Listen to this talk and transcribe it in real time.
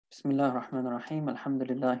Bismillah ar-Rahman ar-Rahim.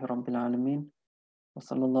 Alhamdulillahi Rabbil Alameen. Wa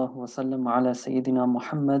sallallahu wa sallam ala Sayyidina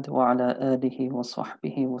Muhammad wa ala alihi wa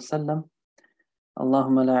sahbihi wa sallam.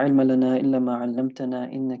 Allahumma la ilma lana illa ma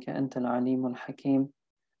 'allamtana innaka antal alimul hakim.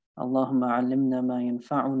 Allahumma 'allimna ma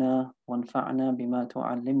yanfa'una wanfa'na bima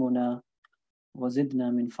tu'allimuna wa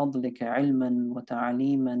zidna min fadlika 'ilman wa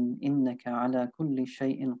ta'aliman innaka 'ala kulli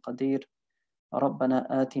shay'in qadir. Rabbana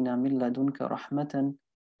atina min ladunka rahmatan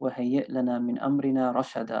wa hayyi' lana min amrina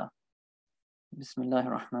rashada.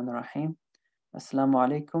 Bismillahir Rahmanir Rahim. Assalamu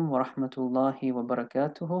alaikum wa rahmatullahi wa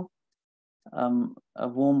barakatuhu. A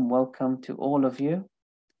warm welcome to all of you.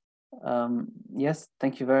 Yes,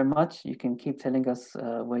 thank you very much. You can keep telling us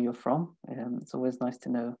where you're from. It's always nice to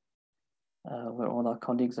know where all our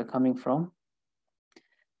colleagues are coming from.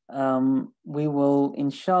 We will,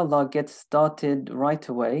 inshallah, get started right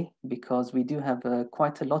away because we do have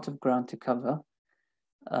quite a lot of ground to cover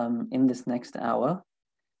in this next hour.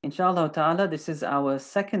 Inshallah ta'ala, this is our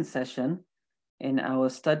second session in our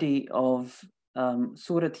study of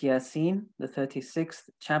Surah Yasin, the 36th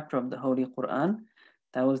chapter of the Holy Qur'an,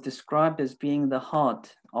 that was described as being the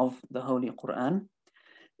heart of the Holy Qur'an.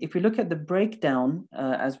 If we look at the breakdown,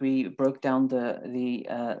 as we broke down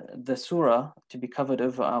the surah to be covered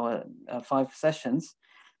over our 5 sessions,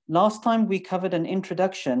 last time we covered an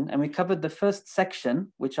introduction and we covered the first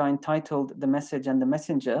section, which I entitled The Message and the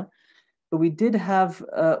Messenger, but we did have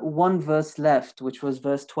one verse left, which was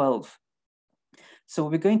verse 12. So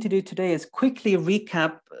what we're going to do today is quickly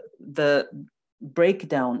recap the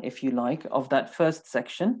breakdown, if you like, of that first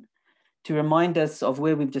section to remind us of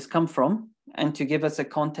where we've just come from and to give us a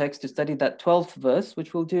context to study that 12th verse,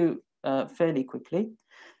 which we'll do fairly quickly.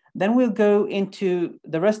 Then we'll go into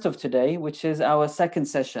the rest of today, which is our second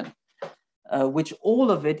session, which all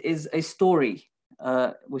of it is a story,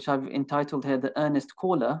 which I've entitled here the Earnest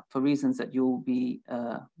Caller for reasons that you'll be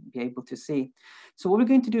able to see. So what we're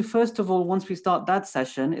going to do first of all, once we start that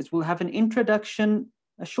session, is we'll have an introduction,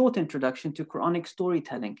 a short introduction to Quranic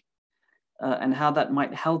storytelling and how that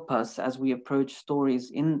might help us as we approach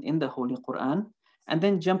stories in the Holy Quran, and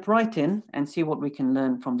then jump right in and see what we can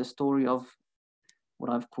learn from the story of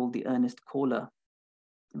what I've called the Earnest Caller.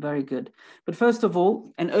 Very good. But first of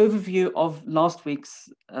all, an overview of last week's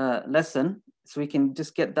lesson, so we can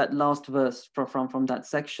just get that last verse from that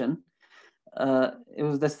section. It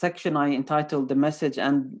was the section I entitled The Message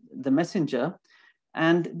and the Messenger.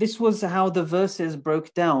 And this was how the verses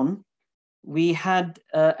broke down. We had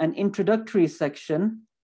an introductory section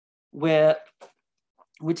which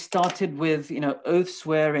started with oath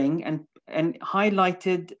swearing and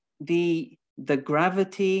highlighted the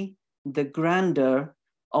gravity, the grandeur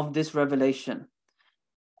of this revelation.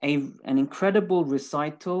 An incredible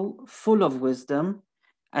recital full of wisdom,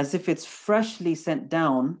 as if it's freshly sent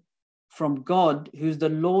down from God, who's the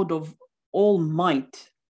Lord of all might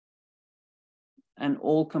and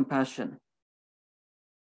all compassion.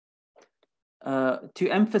 To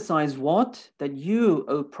emphasize what? That you,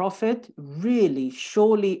 O Prophet, really,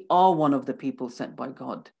 surely are one of the people sent by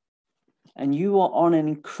God. And you are on an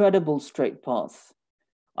incredible straight path.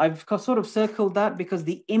 I've sort of circled that because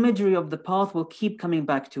the imagery of the path will keep coming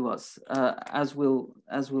back to us, as we'll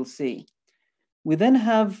see. We then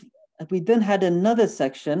had another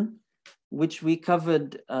section which we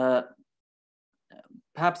covered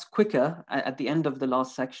perhaps quicker at the end of the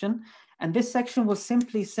last section, and this section was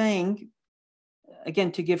simply saying,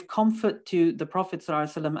 again, to give comfort to the Prophet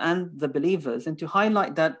ﷺ and the believers, and to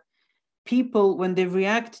highlight that people, when they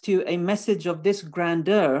react to a message of this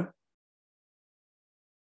grandeur,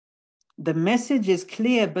 the message is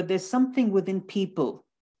clear, but there's something within people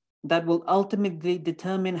that will ultimately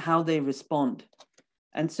determine how they respond.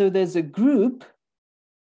 And so there's a group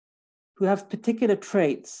who have particular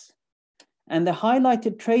traits. And the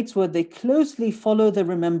highlighted traits were they closely follow the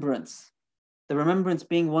remembrance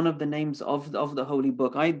being one of the names of the Holy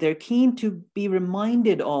Book. They're keen to be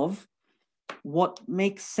reminded of what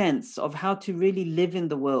makes sense, of how to really live in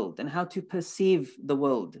the world and how to perceive the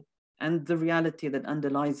world and the reality that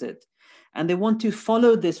underlies it. And they want to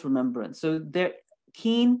follow this remembrance. So they're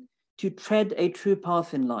keen to tread a true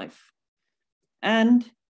path in life. And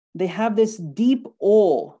they have this deep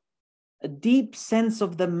awe, a deep sense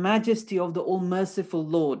of the majesty of the all-merciful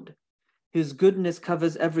Lord, whose goodness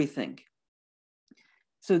covers everything.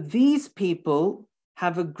 So these people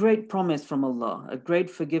have a great promise from Allah, a great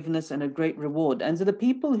forgiveness and a great reward. And so the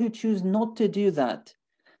people who choose not to do that,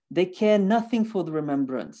 they care nothing for the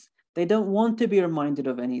remembrance. They don't want to be reminded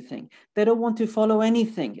of anything. They don't want to follow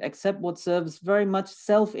anything except what serves very much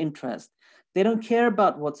self-interest. They don't care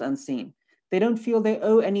about what's unseen. They don't feel they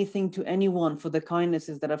owe anything to anyone for the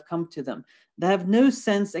kindnesses that have come to them. They have no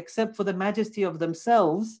sense except for the majesty of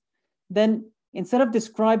themselves. Then instead of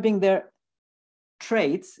describing their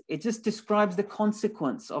traits, it just describes the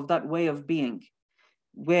consequence of that way of being,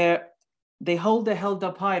 where they hold their held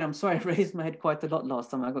up high. I'm sorry, I raised my head quite a lot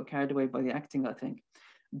last time. I got carried away by the acting, I think.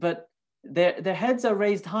 But their heads are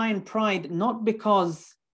raised high in pride, not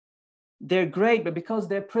because they're great, but because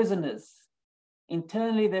they're prisoners.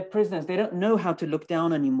 Internally, they're prisoners. They don't know how to look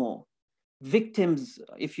down anymore. Victims,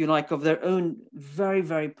 if you like, of their own very,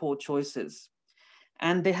 very poor choices.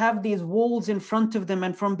 And they have these walls in front of them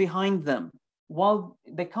and from behind them, while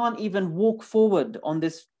they can't even walk forward on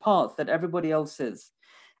this path that everybody else is.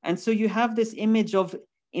 And so you have this image of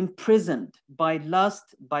imprisoned by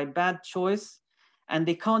lust, by bad choice, and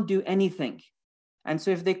they can't do anything. And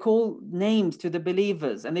so if they call names to the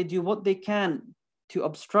believers and they do what they can to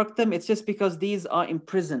obstruct them, it's just because these are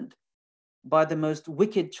imprisoned by the most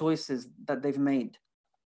wicked choices that they've made.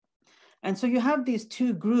 And so you have these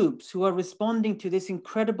two groups who are responding to this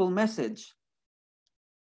incredible message.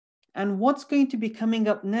 And what's going to be coming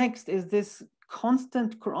up next is this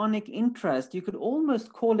constant Quranic interest. You could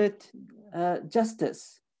almost call it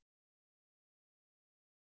justice,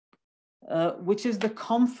 which is the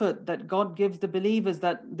comfort that God gives the believers,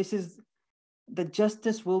 that this is the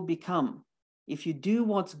justice will become. If you do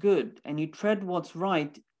what's good and you tread what's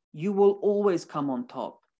right, you will always come on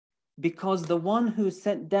top, because the one who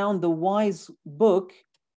sent down the wise book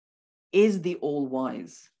is the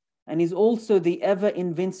all-wise, and is also the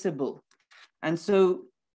ever-invincible. And so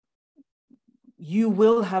you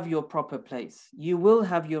will have your proper place. You will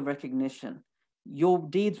have your recognition. Your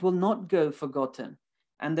deeds will not go forgotten.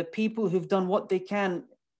 And the people who've done what they can,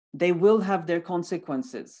 they will have their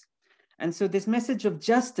consequences. And so this message of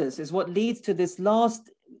justice is what leads to this last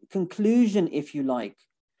conclusion, if you like,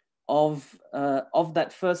 of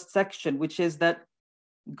that first section, which is that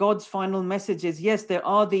God's final message is, yes, there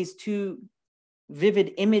are these two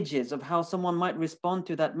vivid images of how someone might respond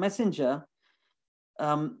to that messenger,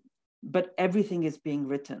 but everything is being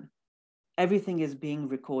written, everything is being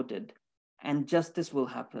recorded, and justice will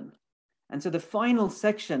happen. And so the final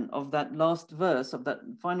section of that last verse, of that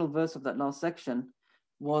final verse of that last section,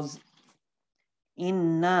 was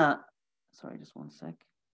inna. Sorry, just one sec.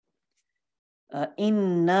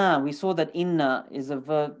 Inna. We saw that inna is a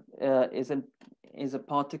verb, is a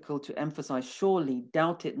particle to emphasize. Surely,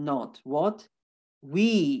 doubt it not. What?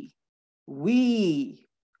 We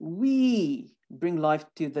bring life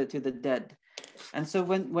to the dead. And so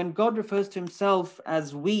when God refers to himself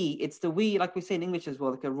as we, it's the we, like we say in English as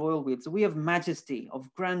well, like a royal we. It's a we of majesty,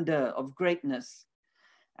 of grandeur, of greatness.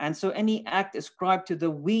 And so any act ascribed to the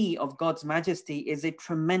we of God's majesty is a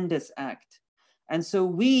tremendous act. And so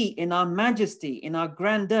we, in our majesty, in our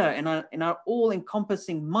grandeur, in our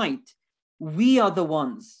all-encompassing might, we are the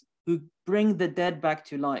ones who bring the dead back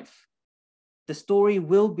to life. The story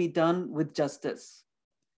will be done with justice.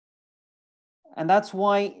 And that's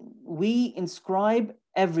why we inscribe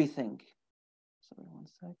everything. Sorry, one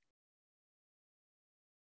sec.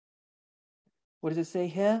 What does it say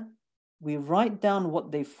here? We write down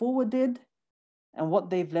what they forwarded and what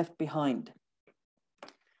they've left behind.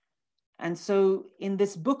 And so in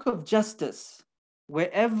this book of justice,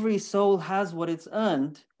 where every soul has what it's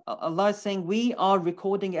earned, Allah is saying we are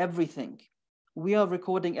recording everything. We are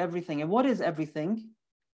recording everything. And what is everything?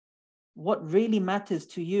 What really matters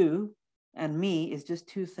to you and me is just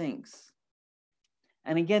two things.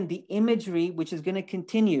 And again, the imagery, which is going to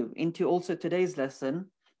continue into also today's lesson,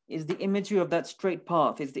 is the imagery of that straight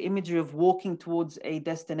path. It's the imagery of walking towards a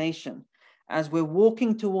destination. As we're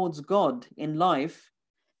walking towards God in life,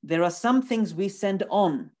 there are some things we send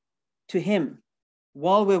on to him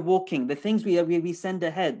while we're walking, the things we send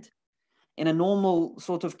ahead. In a normal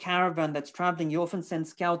sort of caravan that's traveling, you often send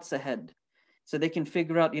scouts ahead, so they can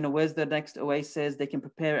figure out, where's the next oasis. They can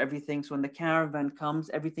prepare everything. So when the caravan comes,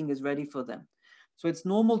 everything is ready for them. So it's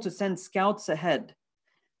normal to send scouts ahead.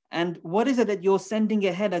 And what is it that you're sending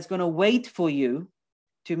ahead that's going to wait for you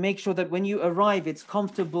to make sure that when you arrive, it's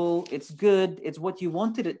comfortable, it's good, it's what you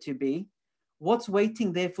wanted it to be? What's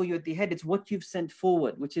waiting there for you at the head? It's what you've sent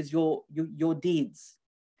forward, which is your deeds.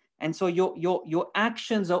 And so your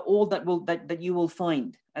actions are all that you will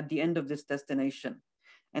find at the end of this destination.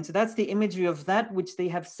 And so that's the imagery of that which they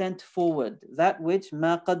have sent forward, that which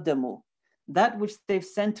ma qaddamu, that which they've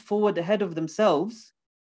sent forward ahead of themselves,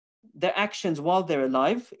 their actions while they're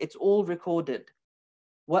alive, it's all recorded.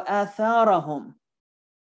 Wa atharahum.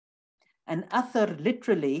 And athar,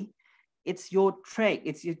 literally, it's your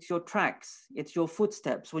it's your tracks, it's your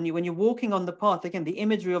footsteps. When you're walking on the path, again, the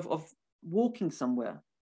imagery of walking somewhere.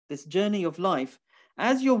 this journey of life,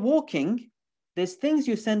 as you're walking, there's things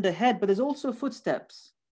you send ahead, but there's also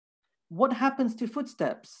footsteps. What happens to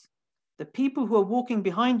footsteps? The people who are walking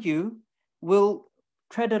behind you will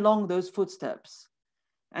tread along those footsteps.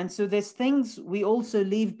 And so there's things we also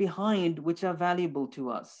leave behind which are valuable to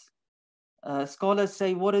us. Scholars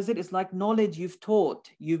say, what is it? It's like knowledge you've taught.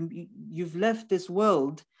 You've left this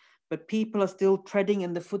world, but people are still treading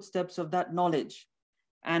in the footsteps of that knowledge.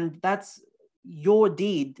 And that's your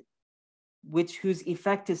deed, whose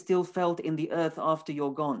effect is still felt in the earth after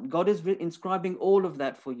you're gone. God is inscribing all of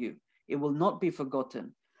that for you. It will not be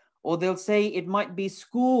forgotten. Or they'll say it might be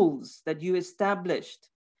schools that you established.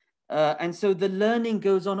 And so the learning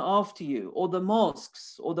goes on after you, or the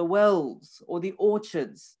mosques, or the wells, or the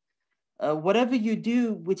orchards. Whatever you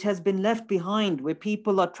do which has been left behind, where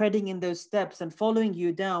people are treading in those steps and following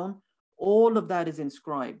you down, all of that is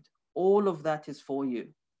inscribed. All of that is for you.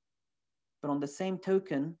 But on the same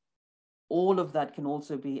token, all of that can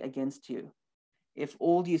also be against you. If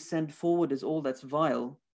all you send forward is all that's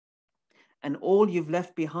vile, and all you've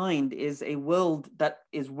left behind is a world that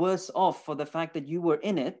is worse off for the fact that you were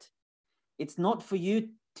in it, it's not for you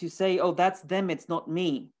to say, oh, that's them, it's not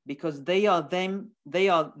me, because they are them, they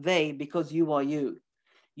are they, because you are you.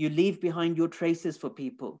 You leave behind your traces for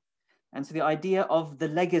people. And so the idea of the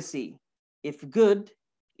legacy, if good,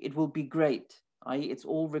 it will be great, i.e. it's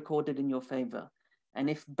all recorded in your favor. And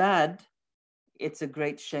if bad, it's a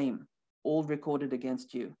great shame, all recorded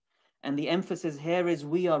against you. And the emphasis here is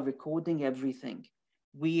we are recording everything.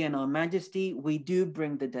 We in our majesty, we do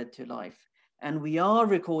bring the dead to life. And we are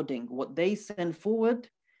recording what they send forward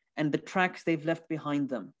and the tracks they've left behind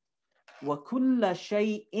them. وَكُلَّ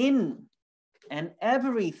شَيْءٍ, and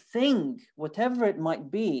everything, whatever it might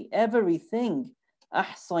be, everything,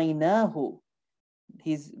 أَحْصَيْنَاهُ.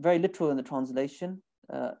 He's very literal in the translation.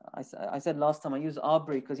 I said last time I use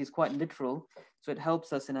Abri because he's quite literal, so it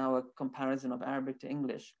helps us in our comparison of Arabic to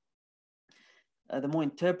English. The more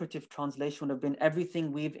interpretive translation would have been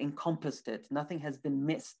everything we've encompassed it. Nothing has been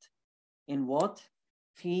missed. In what?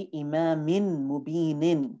 Fi imamin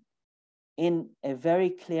mubinin. In a very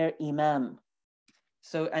clear imam.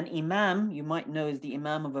 So an imam, you might know, is the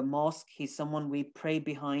imam of a mosque. He's someone we pray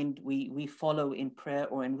behind, we follow in prayer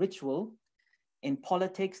or in ritual. In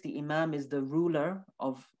politics, the imam is the ruler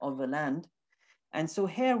of a land. And so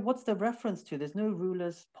here, what's the reference to? There's no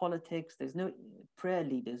rulers, politics, there's no prayer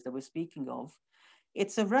leaders that we're speaking of.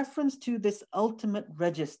 It's a reference to this ultimate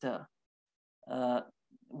register,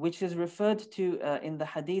 which is referred to in the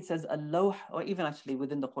hadiths as al-lawh, or even actually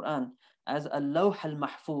within the Qur'an, as al-lawh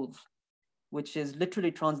al-mahfuz, which is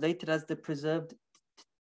literally translated as the preserved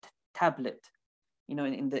tablet. You know,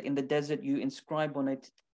 in the desert, you inscribe on a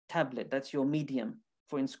tablet. That's your medium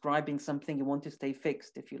for inscribing something you want to stay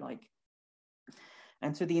fixed, if you like.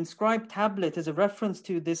 And so the inscribed tablet is a reference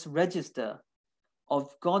to this register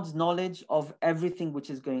of God's knowledge of everything which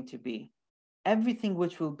is going to be. Everything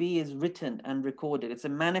which will be is written and recorded. It's a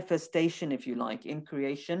manifestation, if you like, in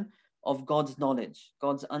creation of God's knowledge,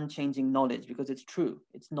 God's unchanging knowledge, because it's true,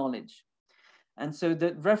 it's knowledge. And so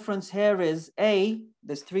the reference here is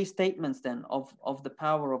there's three statements then of the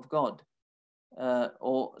power of God,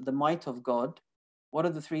 or the might of God. What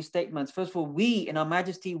are the three statements? First of all, we in our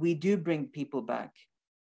majesty, we do bring people back.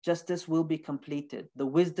 Justice will be completed. The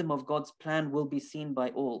wisdom of God's plan will be seen by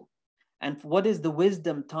all. And what is the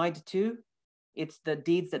wisdom tied to? It's the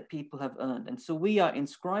deeds that people have earned. And so we are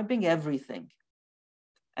inscribing everything.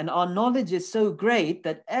 And our knowledge is so great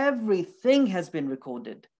that everything has been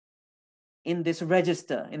recorded in this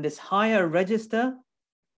register, in this higher register,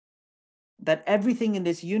 that everything in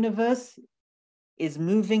this universe is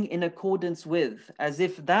moving in accordance with, as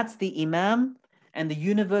if that's the Imam and the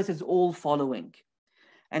universe is all following.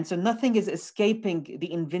 And so nothing is escaping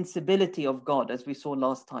the invincibility of God, as we saw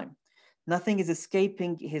last time. Nothing is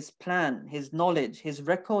escaping his plan, his knowledge, his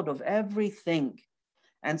record of everything.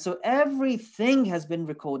 And so everything has been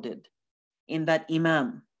recorded in that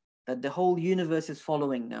Imam, that the whole universe is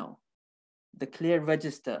following now. The clear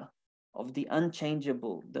register of the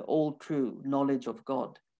unchangeable, the all true knowledge of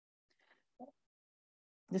God.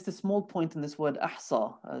 Just a small point in this word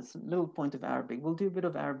ahsa, a little point of Arabic. We'll do a bit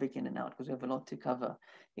of Arabic in and out because we have a lot to cover.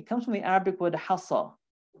 It comes from the Arabic word hasa.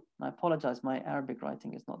 And I apologize, my Arabic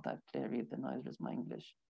writing is not that clear either, neither is my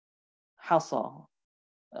English. Hasa,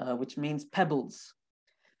 which means pebbles.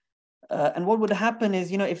 And what would happen is,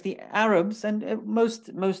 if the Arabs and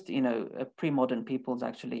most pre-modern peoples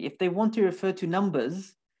actually, if they want to refer to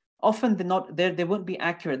numbers, often they won't be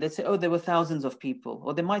accurate. They say, oh, there were thousands of people,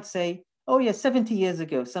 or they might say, oh yeah, 70 years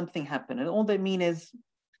ago something happened, and all they mean is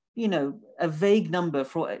you know, a vague number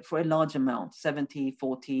for a large amount, 70,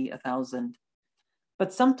 40, 1,000.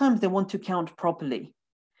 But sometimes they want to count properly.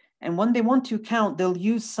 And when they want to count, they'll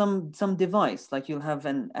use some device, like you'll have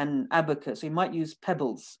an abacus. So you might use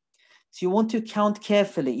pebbles. So you want to count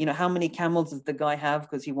carefully, you know, how many camels does the guy have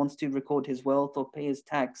because he wants to record his wealth or pay his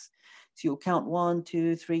tax. So you'll count 1,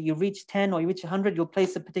 2, 3, you reach 10 or you reach 100, you'll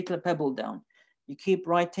place a particular pebble down. You keep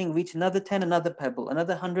writing, reach another 10, another pebble,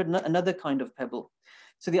 another 100, another kind of pebble.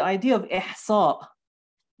 So the idea of ihsa,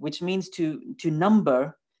 which means to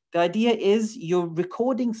number, the idea is you're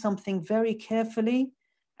recording something very carefully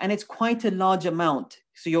and it's quite a large amount.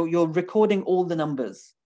 So you're recording all the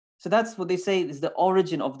numbers. So that's what they say is the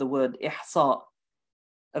origin of the word ihsa,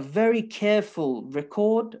 a very careful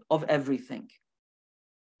record of everything.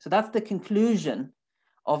 So that's the conclusion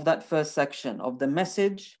of that first section of the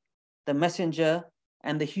message, the messenger,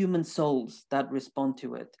 and the human souls that respond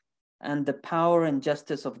to it, and the power and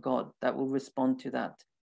justice of God that will respond to that.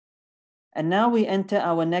 And now we enter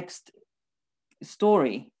our next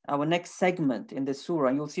story, our next segment in this surah.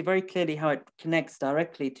 You'll see very clearly how it connects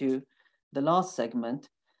directly to the last segment.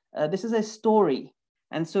 This is a story.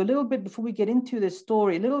 And so a little bit before we get into this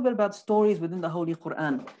story, a little bit about stories within the Holy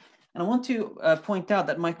Qur'an. And I want to point out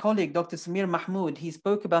that my colleague, Dr. Samir Mahmood, he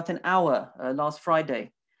spoke about an hour last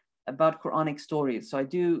Friday about Quranic stories. So I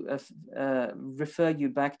do refer you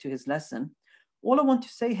back to his lesson. All I want to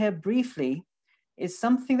say here briefly is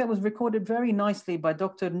something that was recorded very nicely by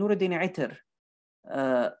Dr. Nuruddin Itar,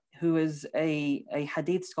 who is a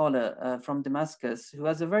hadith scholar from Damascus, who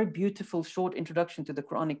has a very beautiful short introduction to the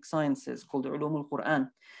Quranic sciences called Ulum al-Quran.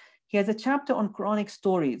 He has a chapter on Quranic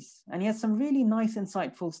stories, and he has some really nice,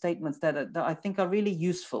 insightful statements that I think are really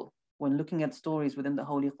useful when looking at stories within the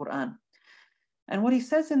Holy Quran. And what he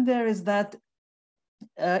says in there is that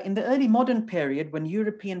in the early modern period, when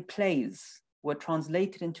European plays were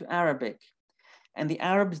translated into Arabic, and the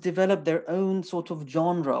Arabs developed their own sort of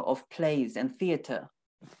genre of plays and theater,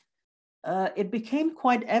 it became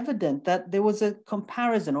quite evident that there was a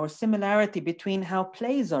comparison or similarity between how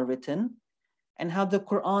plays are written and how the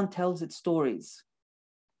Quran tells its stories.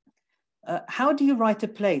 How do you write a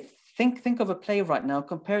play? Think of a play right now,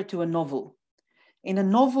 compare it to a novel. In a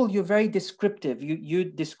novel, you're very descriptive. You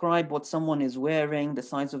describe what someone is wearing, the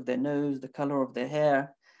size of their nose, the color of their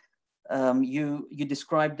hair. You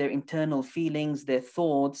describe their internal feelings, their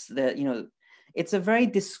thoughts, it's a very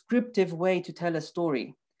descriptive way to tell a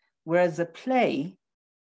story. Whereas a play,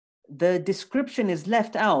 the description is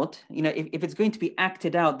left out. If it's going to be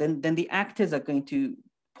acted out, then the actors are going to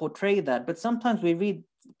portray that. But sometimes we read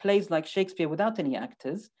plays like Shakespeare without any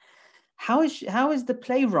actors. How is the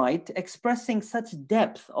playwright expressing such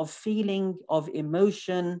depth of feeling, of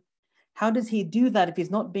emotion? How does he do that if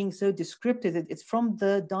he's not being so descriptive? It's from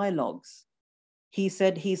the dialogues. He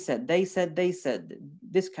said, they said,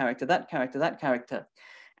 this character, that character, that character.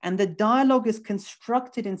 And the dialogue is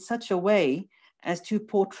constructed in such a way as to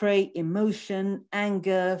portray emotion,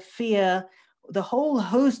 anger, fear. The whole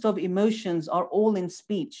host of emotions are all in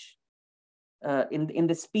speech, in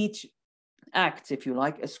the speech acts, if you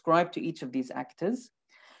like, ascribed to each of these actors.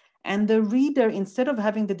 And the reader, instead of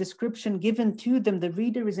having the description given to them, the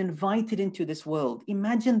reader is invited into this world.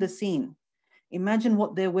 Imagine the scene. Imagine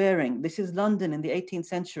what they're wearing. This is London in the 18th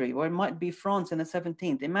century, or it might be France in the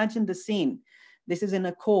 17th. Imagine the scene. This is in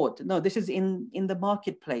a court. No, this is in the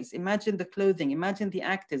marketplace. Imagine the clothing. Imagine the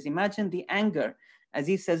actors. Imagine the anger as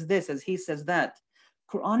he says this, as he says that.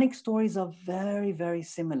 Quranic stories are very, very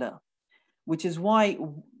similar, which is why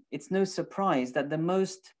it's no surprise that the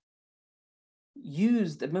most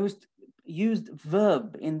used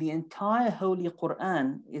verb in the entire Holy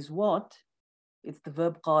Quran is what? It's the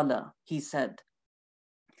verb qala, he said.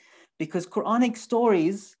 Because Quranic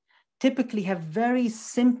stories typically have very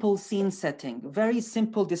simple scene setting, very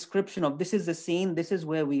simple description of this is the scene, this is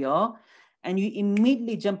where we are, and you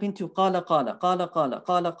immediately jump into qala qala, qala qala,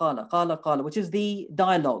 qala qala, qala qala, which is the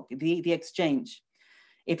dialogue, the exchange.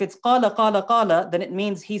 If it's qala, qala, qala, then it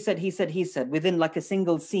means he said, within like a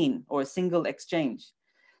single scene or a single exchange.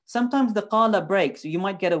 Sometimes the qala breaks. You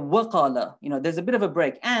might get a waqala, there's a bit of a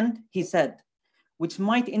break. And he said, which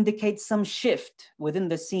might indicate some shift within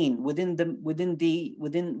the scene, within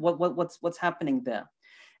what's happening there.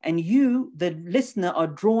 And you, the listener, are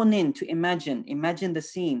drawn in to imagine the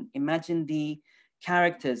scene, imagine the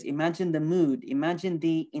characters, imagine the mood, imagine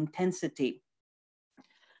the intensity.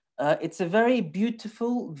 It's a very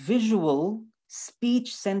beautiful, visual,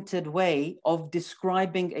 speech-centered way of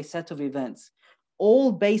describing a set of events,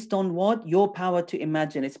 all based on what? Your power to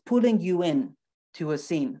imagine. It's pulling you in to a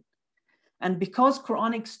scene. And because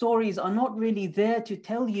Quranic stories are not really there to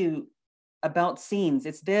tell you about scenes.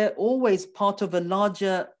 It's there always part of a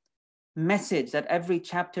larger message that every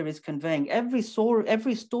chapter is conveying. Every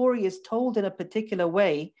story is told in a particular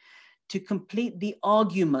way to complete the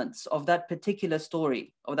arguments of that particular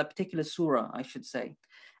story, or that particular surah, I should say.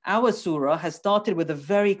 Our surah has started with a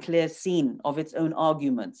very clear scene of its own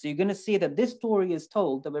argument. So you're going to see that this story is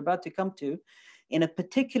told, that we're about to come to, in a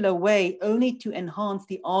particular way, only to enhance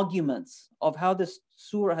the arguments of how the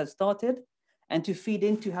surah has started and to feed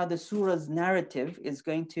into how the surah's narrative is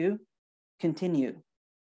going to continue.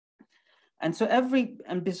 And so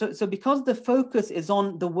because the focus is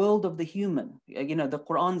on the world of the human, the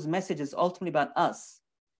Qur'an's message is ultimately about us.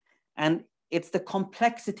 And it's the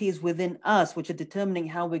complexities within us which are determining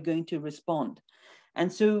how we're going to respond.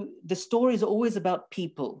 And so the story is always about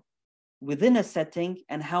people within a setting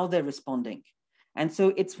and how they're responding. And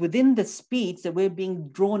so it's within the speech that we're being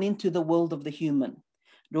drawn into the world of the human,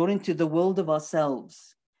 drawn into the world of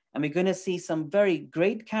ourselves. And we're going to see some very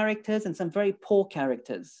great characters and some very poor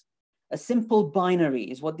characters. A simple binary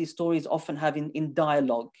is what these stories often have in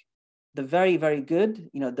dialogue. The very, very good,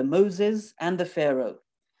 the Moses and the Pharaoh.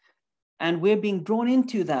 And we're being drawn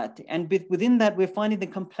into that. And within that, we're finding the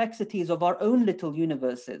complexities of our own little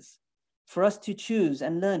universes for us to choose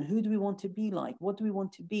and learn, who do we want to be like? What do we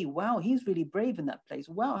want to be? Wow, he's really brave in that place.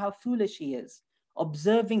 Wow, how foolish he is.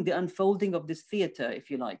 Observing the unfolding of this theater,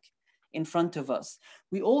 if you like, in front of us.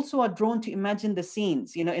 We also are drawn to imagine the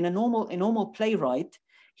scenes. In a normal playwright,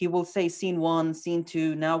 he will say scene 1, scene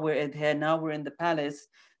 2, now we're here, now we're in the palace.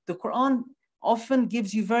 The Quran often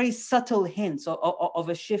gives you very subtle hints of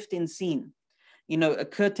a shift in scene.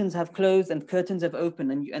 Curtains have closed and curtains have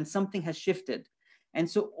opened, and something has shifted. And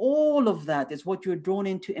so all of that is what you're drawn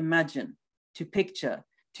in to imagine, to picture,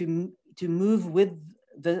 to move with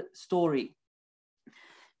the story.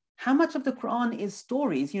 How much of the Quran is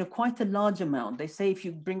stories? Quite a large amount. They say if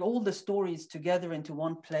you bring all the stories together into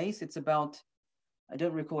one place, it's about, I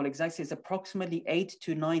don't recall exactly, it's approximately 8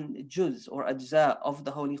 to 9 juz or ajza of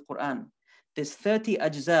the Holy Quran. There's 30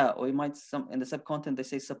 ajza, or you might, in the subcontinent they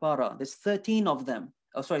say sapara. There's 13 of them,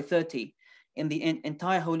 30 in the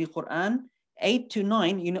entire Holy Quran. 8 to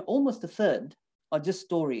 9, almost a third are just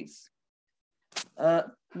stories.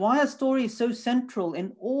 Why are stories so central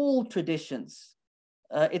in all traditions?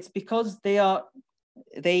 It's because they,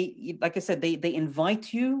 like I said, they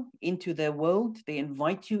invite you into their world, they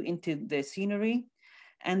invite you into their scenery,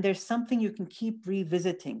 and there's something you can keep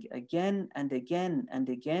revisiting again and again and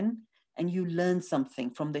again, and you learn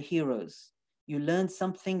something from the heroes. You learn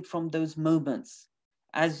something from those moments.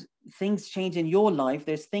 As things change in your life,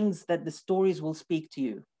 there's things that the stories will speak to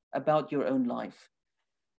you about your own life.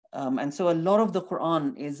 And so a lot of the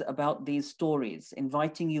Quran is about these stories,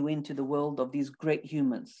 inviting you into the world of these great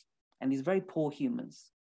humans and these very poor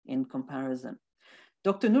humans in comparison.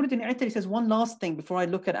 Dr. Nuruddin Itari says one last thing before I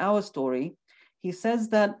look at our story. He says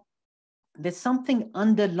that there's something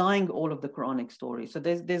underlying all of the Quranic stories. So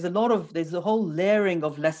there's a whole layering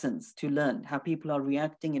of lessons to learn, how people are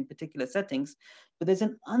reacting in particular settings, but there's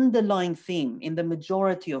an underlying theme in the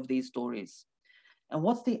majority of these stories. And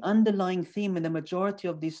what's the underlying theme in the majority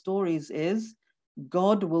of these stories is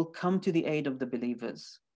God will come to the aid of the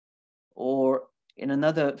believers. Or in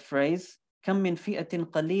another phrase, كم من فئة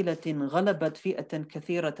قليلة غلبت فئة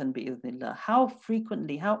كثيرة بإذن الله. How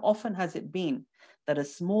frequently, how often has it been that a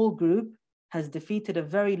small group has defeated a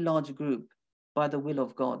very large group by the will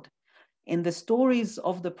of God? In the stories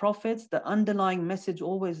of the prophets, the underlying message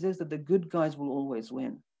always is that the good guys will always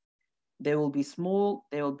win. They will be small,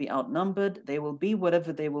 they will be outnumbered, they will be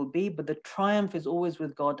whatever they will be, but the triumph is always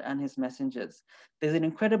with God and his messengers. There's an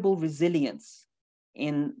incredible resilience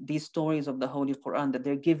in these stories of the Holy Quran that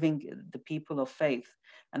they're giving the people of faith.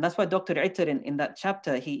 And that's why Dr. Ittar in that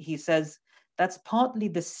chapter, he says that's partly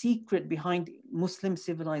the secret behind Muslim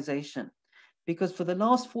civilization. Because for the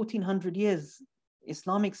last 1400 years,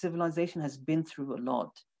 Islamic civilization has been through a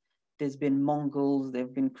lot. There's been Mongols, there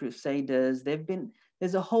have been Crusaders,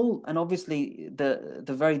 there's a whole, and obviously the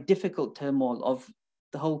very difficult turmoil of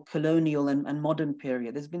the whole colonial and modern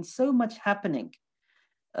period. There's been so much happening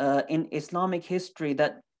in Islamic history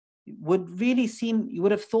that would really seem, you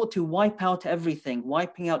would have thought, to wipe out everything,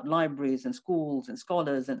 wiping out libraries and schools and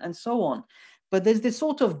scholars and so on. But there's this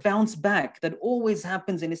sort of bounce back that always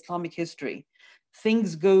happens in Islamic history.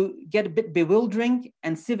 Things get a bit bewildering,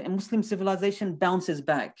 and Muslim civilization bounces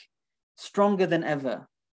back stronger than ever,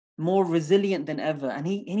 more resilient than ever. And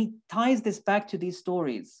he ties this back to these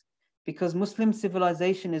stories, because Muslim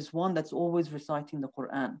civilization is one that's always reciting the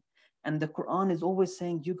Quran. And the Quran is always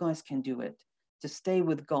saying, you guys can do it. Just stay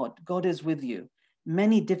with God. God is with you.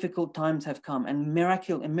 many difficult times have come, and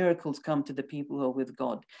miracles come to the people who are with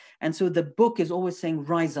God. And so the book is always saying,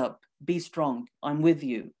 rise up, be strong, I'm with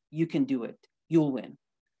you, you can do it, you'll win.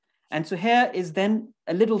 And so here is then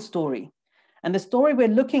a little story. And the story we're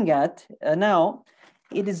looking at now,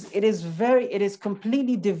 it is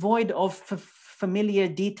completely devoid of familiar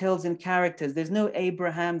details and characters. There's no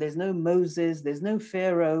Abraham, there's no Moses, there's no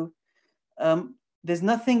Pharaoh. There's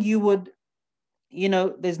nothing you would,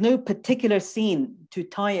 there's no particular scene to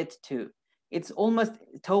tie it to. It's almost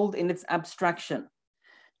told in its abstraction.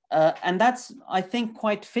 And that's, I think,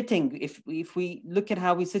 quite fitting if we look at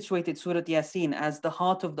how we situated Surah Yasin as the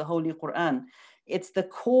heart of the Holy Qur'an. It's the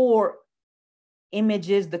core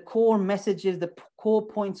images, the core messages, the core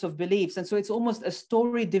points of beliefs. And so it's almost a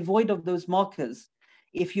story devoid of those markers.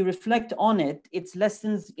 If you reflect on it, its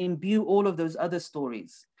lessons imbue all of those other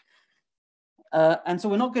stories. And so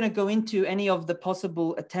we're not going to go into any of the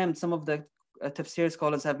possible attempts some of the tafsir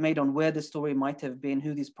scholars have made on where the story might have been,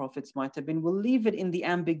 who these prophets might have been. We'll leave it in the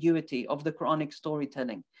ambiguity of the Quranic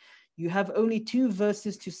storytelling. You have only 2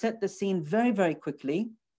 verses to set the scene very, very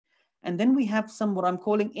quickly. And then we have some what I'm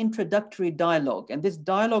calling introductory dialogue. And this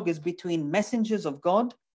dialogue is between messengers of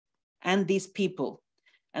God and these people.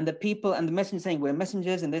 And the people and the messengers saying, we're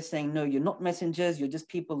messengers. And they're saying, no, you're not messengers. You're just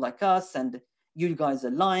people like us. And you guys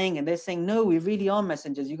are lying. And they're saying, no, we really are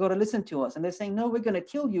messengers. You got to listen to us. And they're saying, no, we're going to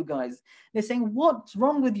kill you guys. They're saying, what's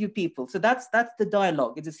wrong with you people? So that's the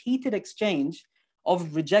dialogue. It's this heated exchange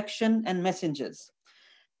of rejection and messengers.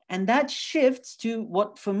 And that shifts to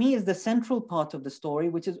what for me is the central part of the story,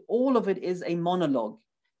 which is all of it is a monologue.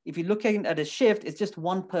 If you look at a shift, it's just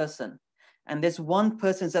one person. And this one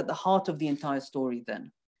person is at the heart of the entire story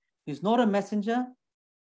then. Who's not a messenger,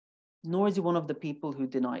 nor is he one of the people who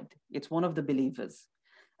denied. It's one of the believers.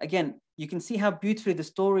 Again, you can see how beautifully the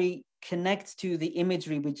story connects to the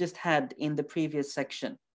imagery we just had in the previous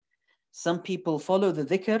section. Some people follow the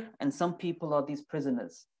dhikr, and some people are these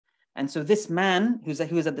prisoners. And so this man, who is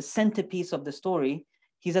at the centerpiece of the story,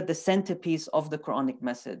 he's at the centerpiece of the Quranic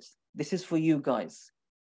message. This is for you guys.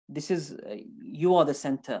 You are the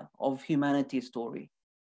center of humanity's story,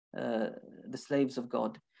 the slaves of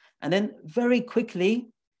God. And then very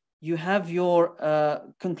quickly, you have your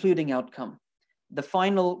concluding outcome. The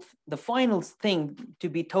final thing to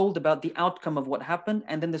be told about the outcome of what happened,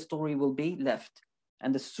 and then the story will be left.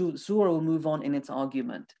 And the surah will move on in its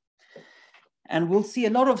argument. And we'll see a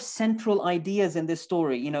lot of central ideas in this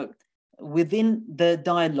story, within the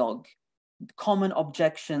dialogue, common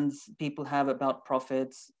objections people have about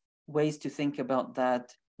prophets, ways to think about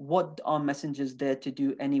that. What are messengers there to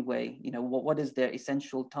do anyway? What is their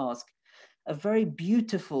essential task? A very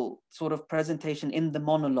beautiful sort of presentation in the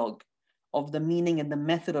monologue of the meaning and the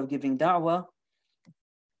method of giving da'wah.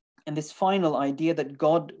 And this final idea that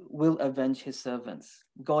God will avenge his servants.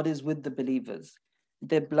 God is with the believers.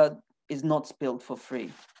 Their blood is not spilled for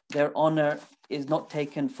free. Their honor is not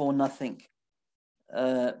taken for nothing.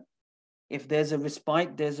 If there's a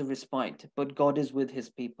respite, there's a respite, but God is with his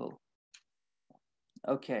people.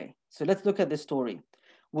 Okay, so let's look at this story.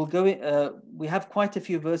 We'll go. We have quite a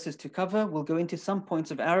few verses to cover. We'll go into some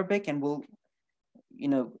points of Arabic, and we'll,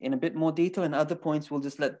 in a bit more detail. And other points, we'll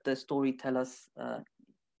just let the story tell us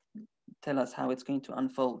how it's going to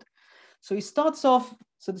unfold. So it starts off.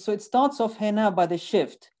 So it starts off here now by the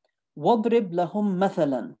shift. وَضْرِبْ لَهُمْ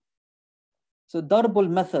مَثَلًا. So darbul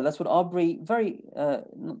mathal. That's what Aubrey very,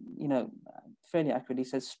 fairly accurately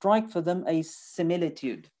says. Strike for them a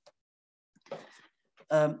similitude.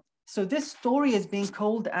 So this story is being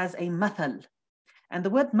called as a mathal. And the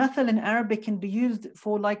word mathal in Arabic can be used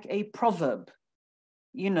for like a proverb,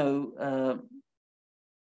 a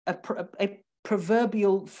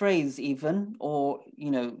proverbial phrase even, or,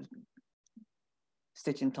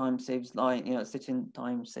 stitch in time saves nine, stitch in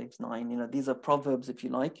time saves nine, these are proverbs if you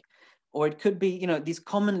like. Or it could be, these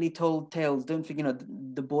commonly told tales. Don't forget,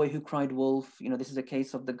 the boy who cried wolf, this is a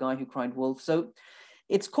case of the guy who cried wolf. So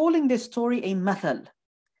it's calling this story a mathal.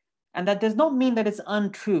 And that does not mean that it's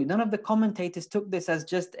untrue. None of the commentators took this as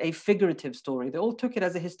just a figurative story. They all took it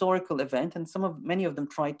as a historical event, and many of them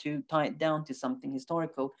tried to tie it down to something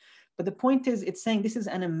historical. But the point is, it's saying this is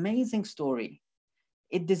an amazing story.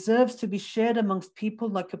 It deserves to be shared amongst people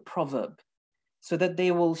like a proverb, so that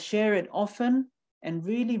they will share it often and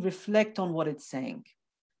really reflect on what it's saying.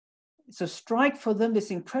 So strike for them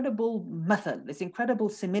this incredible mathal, this incredible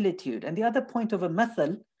similitude. And the other point of a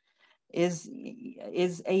mathal is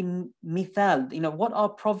a mithal. What are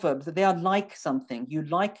proverbs? They are like something. You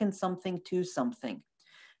liken something to something.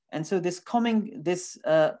 And so this coming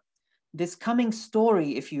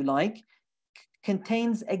story, if you like,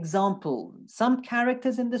 contains example. Some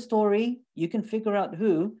characters in the story, you can figure out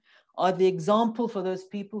who are the example for those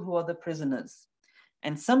people who are the prisoners.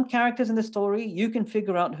 And some characters in the story, you can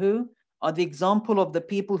figure out who are the example of the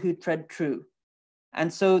people who tread true.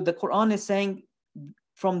 And so the Quran is saying,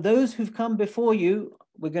 from those who've come before you,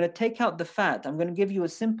 we're going to take out the fat. I'm going to give you a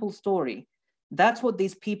simple story. That's what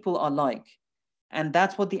these people are like. And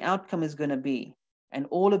that's what the outcome is going to be. And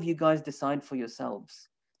all of you guys decide for yourselves.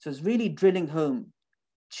 So it's really drilling home.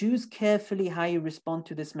 Choose carefully how you respond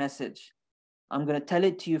to this message. I'm going to tell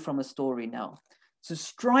it to you from a story now. So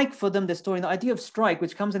strike for them the story. And the idea of strike,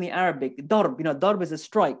 which comes in the Arabic, darb, darb is a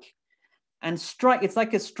strike. And strike, it's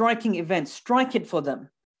like a striking event. Strike it for them.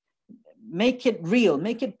 Make it real,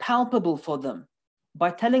 make it palpable for them.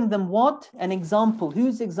 By telling them what? An example.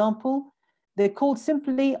 Whose example? They're called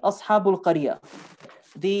simply Ashabul Qarya,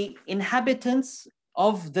 the inhabitants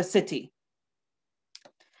of the city.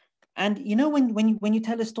 And when you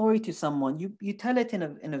tell a story to someone, you tell it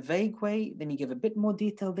in a vague way, then you give a bit more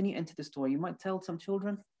detail, then you enter the story. You might tell some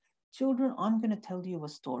children, I'm going to tell you a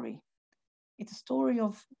story. It's a story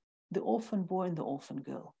of the orphan boy and the orphan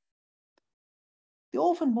girl. The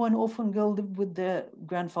orphan boy and orphan girl lived with their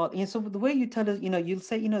grandfather. And so the way you tell it, you'll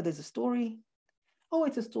say, there's a story. Oh,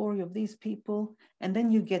 it's a story of these people. And then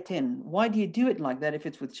you get in. Why do you do it like that if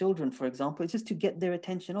it's with children, for example? It's just to get their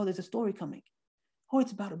attention. Oh, there's a story coming. Oh,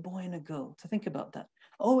 it's about a boy and a girl. So think about that.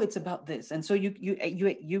 Oh, it's about this. And so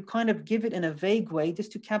you kind of give it in a vague way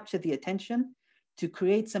just to capture the attention, to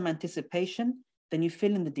create some anticipation. Then you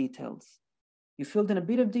fill in the details. You filled in a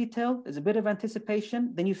bit of detail, there's a bit of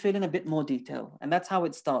anticipation, then you fill in a bit more detail. And that's how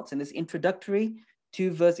it starts in this introductory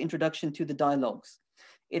 2-verse introduction to the dialogues.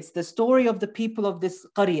 It's the story of the people of this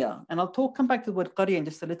qarya. And I'll come back to the word qarya in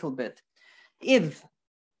just a little bit. It's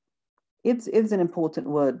an important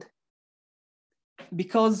word.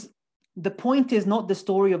 Because the point is not the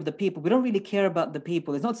story of the people. We don't really care about the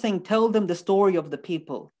people. It's not saying tell them the story of the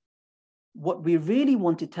people. What we really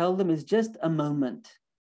want to tell them is just a moment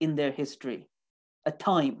in their history. A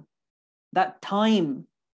time, that time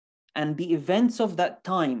and the events of that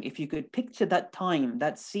time, if you could picture that time,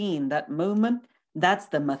 that scene, that moment, that's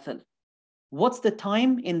the mathal. What's the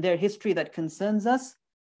time in their history that concerns us?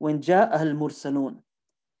 When ja'ah al-mursalun,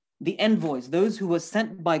 the envoys, those who were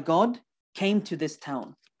sent by God, came to this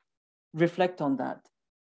town. Reflect on that.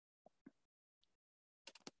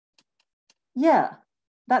 Yeah,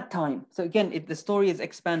 that time. So again, the story is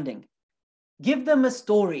expanding. Give them a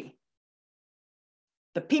story.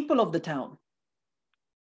 The people of the town.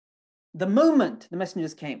 The moment the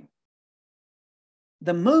messengers came.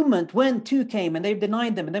 The moment when 2 came and they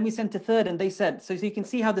denied them, and then we sent a 3rd and they said. So you can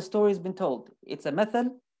see how the story has been told. It's a method.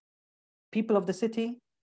 People of the city.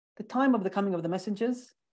 The time of the coming of the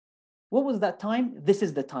messengers. What was that time? This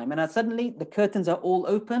is the time. And suddenly the curtains are all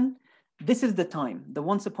open. This is the time, the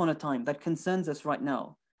once upon a time that concerns us right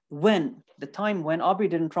now. When, the time when, Aubrey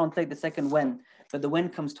didn't translate the second when, but the when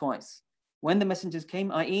comes twice. When the messengers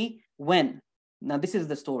came, i.e. when. Now this is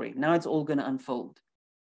the story. Now it's all going to unfold.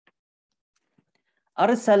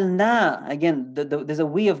 Arsalna, again, there's a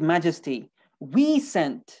we of majesty. We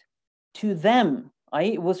sent to them,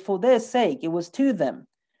 i.e. it was for their sake, it was to them.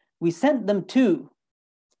 We sent them to.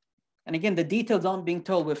 And again, the details aren't being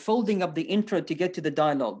told. We're folding up the intro to get to the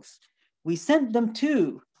dialogues. We sent them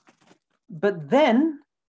to, but then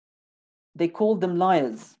they called them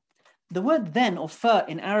liars. The word then or fa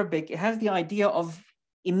in Arabic, it has the idea of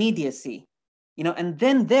immediacy, and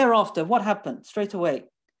then thereafter, what happened straight away?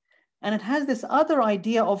 And it has this other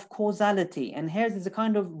idea of causality. And here there's a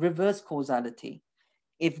kind of reverse causality.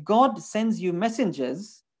 If God sends you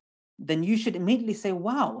messengers, then you should immediately say,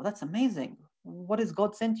 wow, that's amazing. What has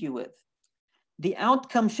God sent you with? The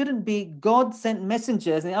outcome shouldn't be God sent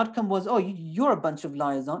messengers, and the outcome was, oh, you're a bunch of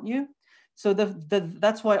liars, aren't you? So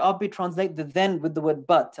that's why Abbi translate the then with the word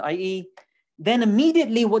but, i.e. then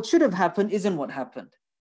immediately what should have happened isn't what happened.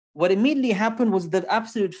 What immediately happened was the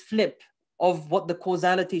absolute flip of what the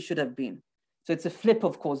causality should have been. So it's a flip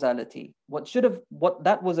of causality. What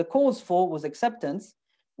that was a cause for was acceptance.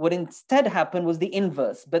 What instead happened was the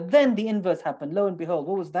inverse. But then the inverse happened. Lo and behold,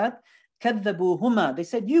 what was that? كَذَّبُوهُمَا. They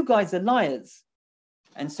said, you guys are liars.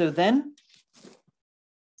 And so then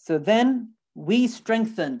we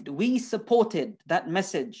strengthened, we supported that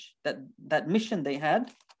message, that mission they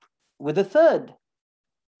had with a 3rd.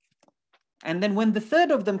 And then when the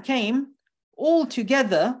 3rd of them came, all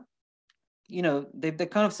together, they're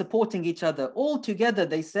kind of supporting each other. All together,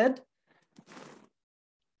 they said,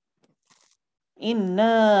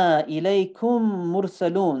 Inna ilaykum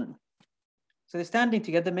mursalun. So they're standing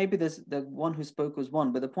together. Maybe the one who spoke was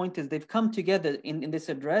one, but the point is they've come together in this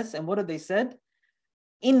address. And what have they said?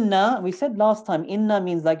 Inna, we said last time, inna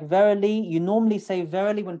means like verily. You normally say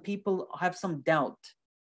verily when people have some doubt.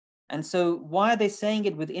 And so why are they saying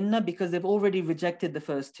it with inna? Because they've already rejected the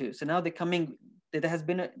first two. So now they're coming, there's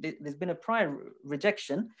been a prior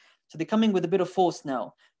rejection. So they're coming with a bit of force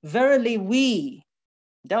now. Verily we,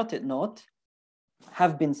 doubt it not,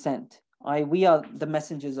 have been sent. We are the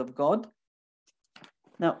messengers of God.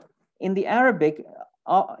 Now, in the Arabic,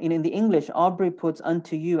 in the English, Aubrey puts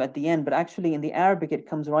unto you at the end, but actually in the Arabic, it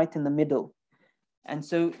comes right in the middle. And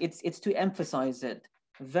so it's to emphasize it.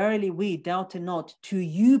 Verily we, doubt it not, to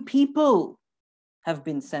you people have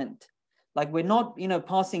been sent. Like we're not,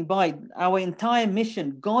 passing by. Our entire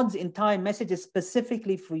mission, God's entire message is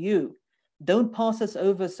specifically for you. Don't pass us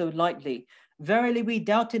over so lightly. Verily we,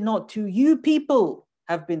 doubt it not, to you people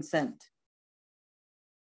have been sent.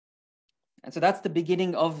 And so that's the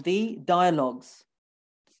beginning of the dialogues.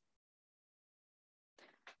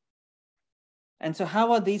 And so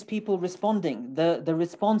how are these people responding? The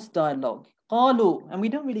response dialogue. قالوا, and we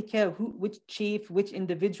don't really care which chief, which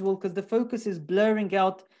individual, because the focus is blurring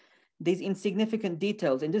out these insignificant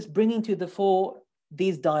details and just bringing to the fore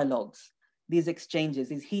these dialogues, these exchanges,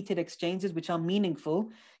 these heated exchanges, which are meaningful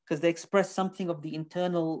because they express something of the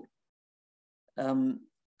internal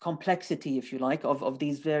complexity, if you like, of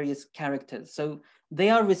these various characters. So they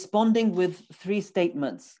are responding with three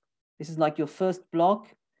statements. This is like your first block,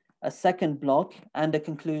 a second block, and a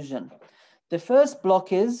conclusion. The first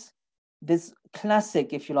block is this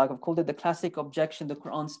classic, if you like, I've called it the classic objection the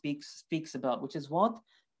Quran speaks about, which is what?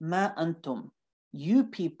 Ma antum. You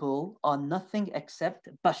people are nothing except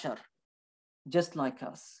bashar, just like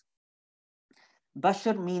us.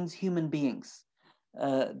 Bashar means human beings.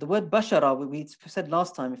 The word bashara, we said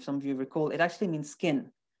last time, if some of you recall, it actually means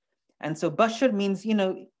skin. And so bashar means,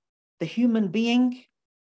 the human being,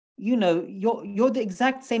 you're the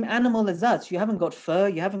exact same animal as us. You haven't got fur,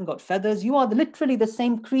 you haven't got feathers. You are literally the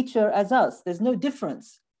same creature as us. There's no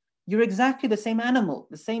difference. You're exactly the same animal,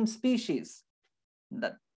 the same species.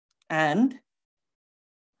 And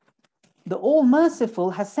the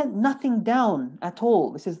All-Merciful has sent nothing down at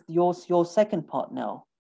all. This is your second part now.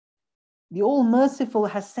 The All-Merciful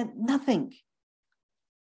has sent nothing.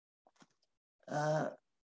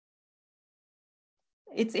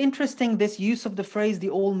 It's interesting, this use of the phrase, the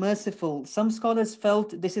All-Merciful. Some scholars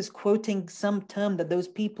felt this is quoting some term that those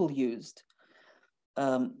people used.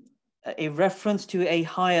 A reference to a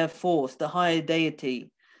higher force, the higher deity,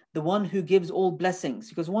 the one who gives all blessings.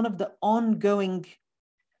 Because one of the ongoing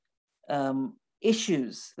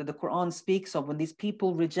issues that the Quran speaks of when these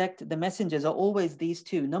people reject the messengers are always these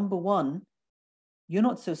two. Number one, you're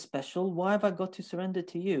not so special. Why have I got to surrender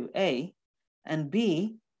to you? A. And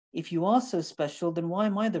B, if you are so special, then why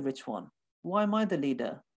am I the rich one? Why am I the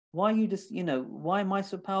leader? Why are you just, why am I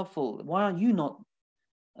so powerful? Why are you not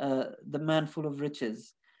the man full of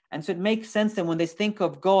riches? And so it makes sense that when they think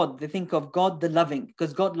of God, they think of God the loving,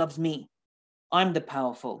 because God loves me. I'm the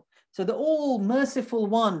powerful. So the all-merciful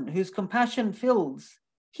one whose compassion fills,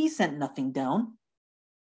 he sent nothing down.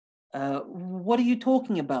 What are you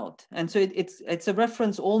talking about? And so it's a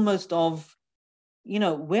reference almost of,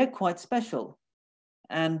 we're quite special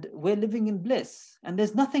and we're living in bliss and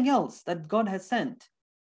there's nothing else that God has sent.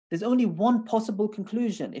 There's only one possible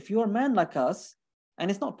conclusion. If you're a man like us, and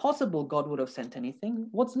it's not possible God would have sent anything,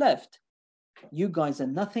 what's left? You guys are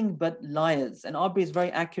nothing but liars. And Aubrey is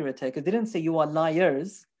very accurate here because they didn't say you are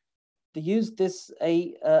liars. They used this,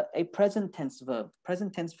 a present tense verb.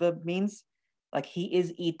 Present tense verb means like he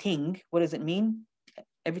is eating. What does it mean?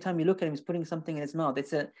 Every time you look at him, he's putting something in his mouth.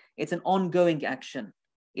 It's an ongoing action.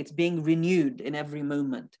 It's being renewed in every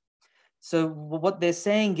moment. So what they're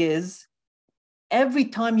saying is, every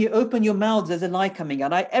time you open your mouths, there's a lie coming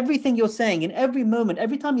out. Everything you're saying in every moment,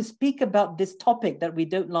 every time you speak about this topic that we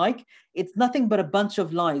don't like, it's nothing but a bunch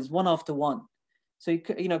of lies, one after one. So,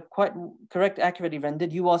 quite correct, accurately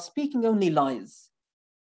rendered, you are speaking only lies.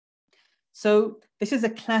 So this is a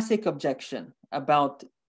classic objection about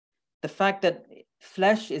the fact that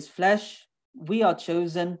flesh is flesh, we are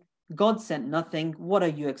chosen, God sent nothing, what are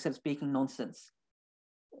you except speaking nonsense?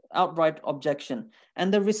 Outright objection.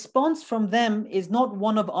 And the response from them is not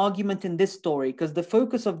one of argument in this story, because the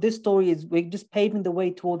focus of this story is we're just paving the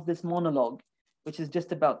way towards this monologue, which is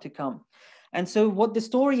just about to come. And so what the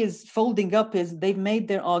story is folding up is they've made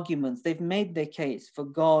their arguments, they've made their case for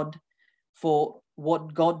God, for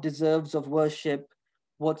what God deserves of worship,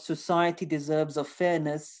 what society deserves of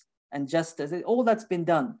fairness and justice. All that's been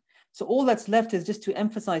done. So all that's left is just to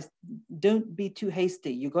emphasize, don't be too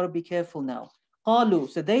hasty. You've got to be careful now. قالوا,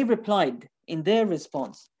 so they replied in their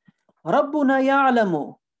response, رَبُّنَا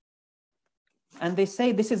يَعْلَمُ. And they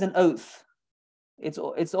say this is an oath.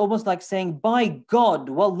 It's almost like saying, by God,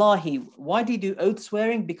 wallahi. Why do you do oath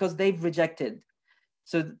swearing? Because they've rejected.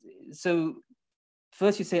 So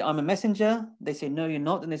first you say, I'm a messenger. They say, no, you're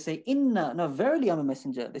not. And they say, inna, no, verily I'm a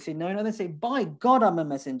messenger. They say, no, no. They say, by God, I'm a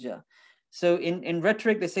messenger. So in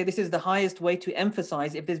rhetoric, they say this is the highest way to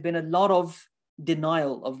emphasize if there's been a lot of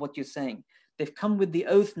denial of what you're saying. They've come with the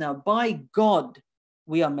oath now, by God,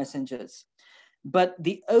 we are messengers. But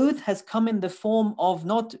the oath has come in the form of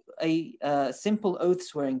not a simple oath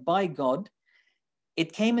swearing by God.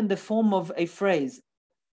 It came in the form of a phrase.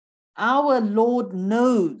 Our Lord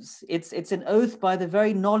knows. It's an oath by the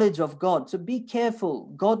very knowledge of God. So be careful.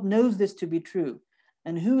 God knows this to be true.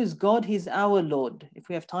 And who is God? He's our Lord. If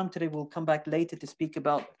we have time today, we'll come back later to speak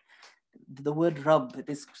about the word Rabb,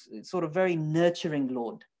 this sort of very nurturing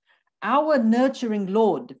Lord. Our nurturing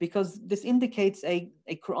Lord, because this indicates a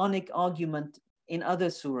Quranic argument in other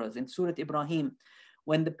surahs, in Surah Ibrahim.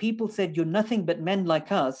 When the people said, you're nothing but men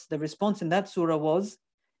like us, the response in that surah was,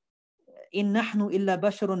 إِن نَحْنُ إِلَّا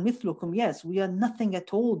بَشَرٌ مِثْلُكُمْ. Yes, we are nothing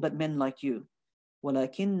at all but men like you.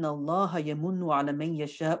 وَلَكِنَّ اللَّهَ يَمُنُّ عَلَى مَنْ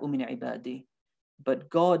يَشَاءُ مِنْ عِبَادِهِ. But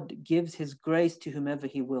God gives his grace to whomever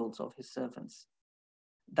he wills of his servants.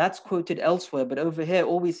 That's quoted elsewhere, but over here,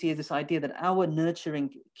 all we see is this idea that our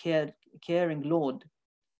nurturing, caring Lord,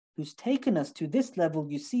 who's taken us to this level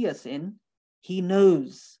you see us in, he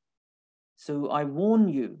knows. So I warn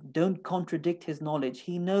you, don't contradict his knowledge.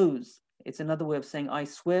 He knows. It's another way of saying, I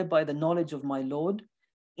swear by the knowledge of my Lord,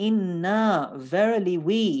 inna, verily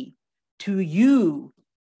we, to you,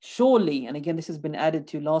 surely, and again, this has been added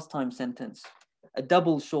to last time's sentence, a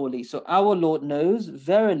double surely. So our Lord knows,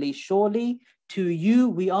 verily, surely, to you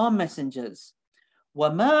we are messengers.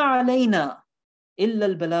 وَمَا عَلَيْنَا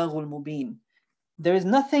إِلَّا الْبَلَاغُ الْمُبِينَ. There is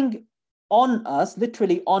nothing on us,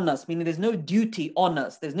 literally on us, meaning there's no duty on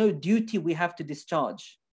us. There's no duty we have to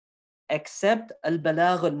discharge, except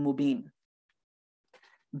al-balagh al-mubin.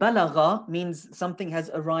 Balagha means something has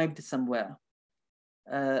arrived somewhere.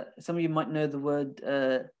 Some of you might know the word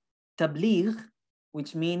tabligh,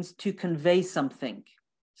 which means to convey something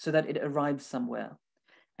so that it arrives somewhere.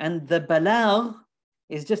 And the balagh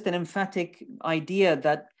is just an emphatic idea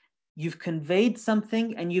that you've conveyed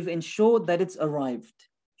something and you've ensured that it's arrived.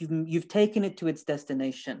 You've taken it to its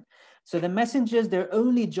destination. So the messengers, their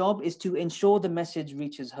only job is to ensure the message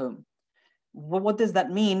reaches home. What does that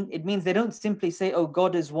mean? It means they don't simply say, oh,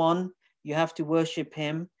 God is one, you have to worship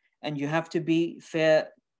him, and you have to be fair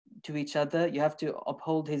to each other, you have to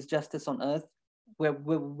uphold his justice on earth, where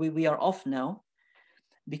we are off now,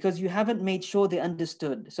 because you haven't made sure they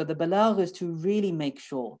understood. So the balagh is to really make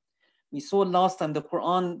sure. We saw last time the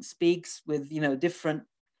Qur'an speaks with different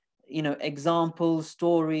examples,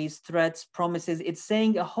 stories, threats, promises. It's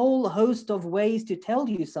saying a whole host of ways to tell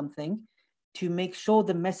you something to make sure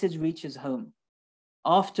the message reaches home.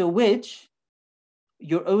 After which,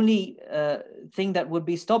 your only thing that would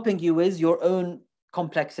be stopping you is your own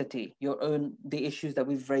complexity, the issues that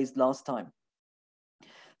we've raised last time.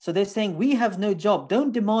 So they're saying, we have no job.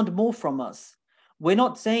 Don't demand more from us. We're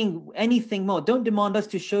not saying anything more. Don't demand us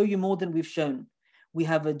to show you more than we've shown. We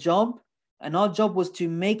have a job, and our job was to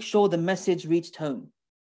make sure the message reached home.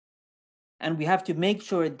 And we have to make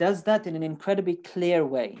sure it does that in an incredibly clear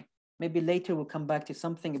way. Maybe later we'll come back to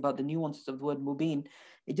something about the nuances of the word mubin.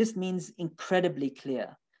 It just means incredibly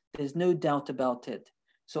clear. There's no doubt about it.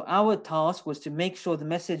 So our task was to make sure the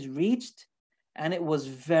message reached, and it was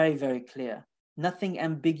very, very clear. Nothing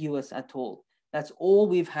ambiguous at all. That's all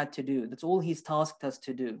we've had to do. That's all he's tasked us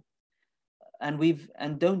to do. And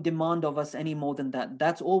don't demand of us any more than that.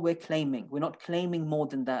 That's all we're claiming. We're not claiming more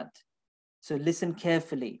than that. So listen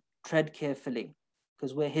carefully, tread carefully,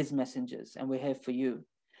 because we're his messengers and we're here for you.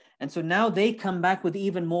 And so now they come back with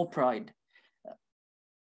even more pride.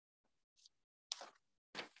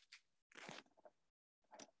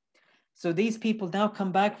 So these people now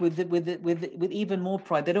come back with even more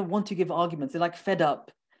pride. They don't want to give arguments. They're like fed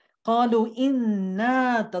up. قالوا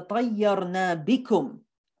إنا تطيرنا بكم.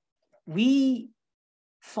 We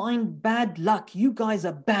find bad luck. You guys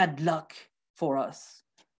are bad luck for us.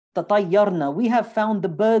 تطيرنا. We have found the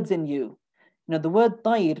birds in you. The word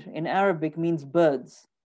طير in Arabic means birds.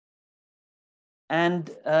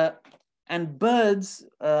 And birds,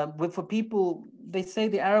 for people, they say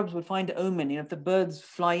the Arabs would find omen. If the birds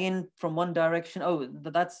fly in from one direction,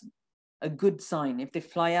 that's a good sign. If they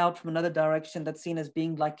fly out from another direction, that's seen as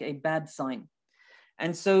being like a bad sign.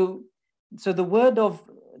 And so the word of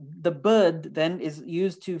the bird then is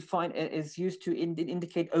used to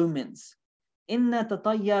indicate omens. Inna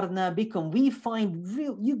tatayyarna bikum. We find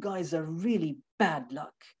you guys are really bad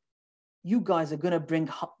luck. You guys are going to bring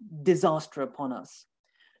disaster upon us.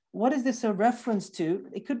 what is this a reference to?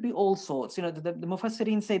 It could be all sorts. You know, the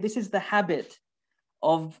Mufassirin say this is the habit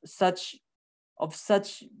of such,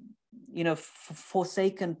 you know,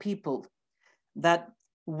 forsaken people, that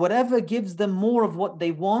whatever gives them more of what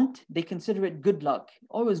they want, they consider it good luck.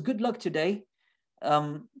 Oh, it was good luck today.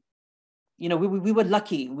 You know, we were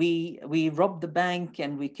lucky. We robbed the bank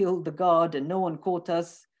and we killed the guard and no one caught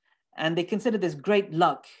us. And they consider this great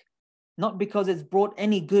luck, not because it's brought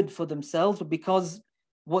any good for themselves, but because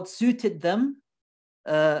what suited them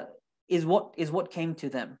is what came to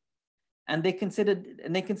them. And they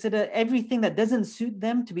consider everything that doesn't suit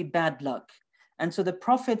them to be bad luck. And so the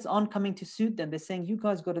prophets aren't coming to suit them. They're saying, you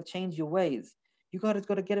guys got to change your ways. You guys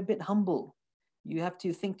got to get a bit humble. You have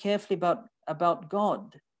to think carefully about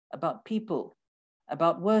God, about people,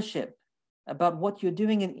 about worship, about what you're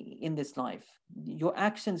doing in this life. Your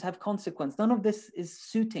actions have consequence. None of this is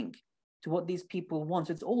suiting to what these people want.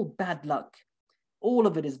 So it's all bad luck. All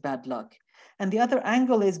of it is bad luck. And the other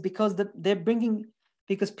angle is because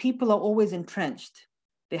because people are always entrenched.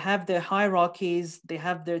 They have their hierarchies, they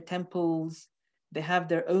have their temples, they have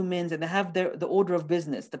their omens, and they have the order of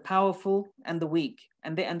business, the powerful and the weak.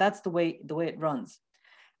 And that's the way it runs.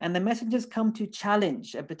 And the messengers come to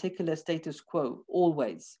challenge a particular status quo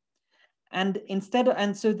always. And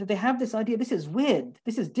so they have this idea, this is weird,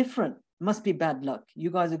 this is different, must be bad luck. You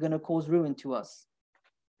guys are going to cause ruin to us.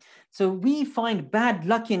 So we find bad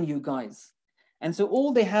luck in you guys. And so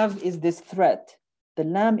all they have is this threat. The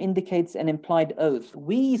lamb indicates an implied oath.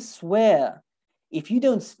 We swear, if you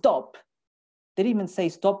don't stop, they didn't even say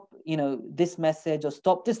stop, you know, this message or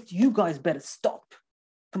stop this, you guys better stop,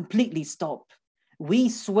 completely stop. We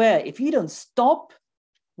swear, if you don't stop,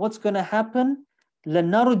 what's going to happen?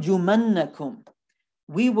 لَنَرْجُمَنَّكُمْ.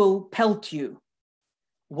 We will pelt you.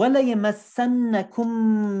 وَلَيَمَسَّنَّكُمْ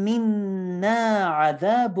مِنَّا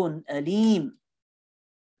عَذَابٌ أَلِيمٌ.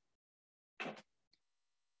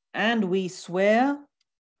 And we swear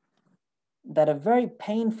that a very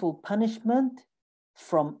painful punishment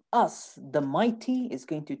from us, the mighty, is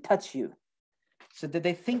going to touch you. So that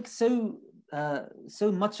they think so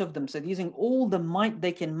much of them. So using all the might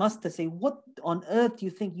they can muster, say, what on earth do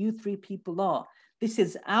you think you three people are? This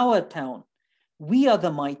is our town. We are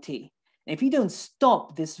the mighty. And if you don't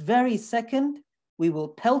stop this very second, we will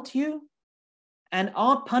pelt you. And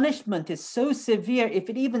our punishment is so severe, if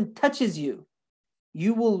it even touches you,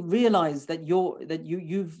 you will realize that you're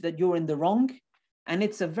in the wrong. And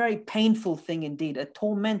it's a very painful thing indeed, a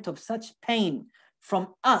torment of such pain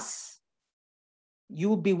from us. You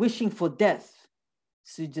will be wishing for death.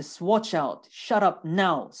 So just watch out, shut up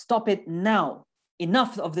now, stop it now.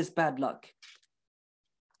 Enough of this bad luck.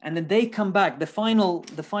 And then they come back, the final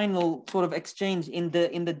sort of exchange in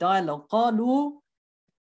the dialogue.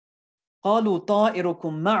 قالوا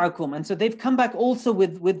طائركم معكم. And so they've come back also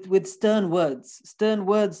with stern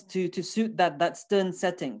words to suit that stern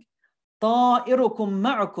setting. طائركم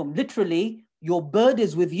معكم. Literally, your bird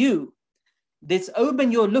is with you. This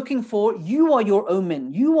omen you're looking for, you are your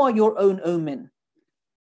omen. You are your own omen.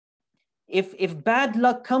 If bad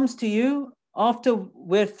luck comes to you after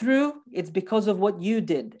we're through, it's because of what you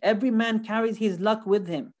did. Every man carries his luck with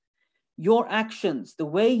him. Your actions, the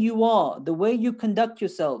way you are, the way you conduct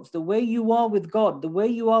yourselves, the way you are with God, the way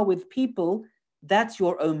you are with people, that's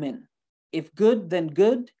your omen. If good, then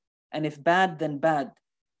good, and if bad, then bad.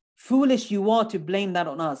 Foolish you are to blame that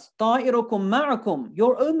on us. طَائِرُكُمْ مَعَكُمْ.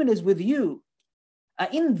 Your omen is with you.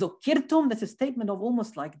 أَإِن ذُكِّرْتُمْ. That's a statement of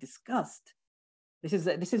almost like disgust. This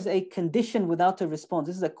is a condition without a response.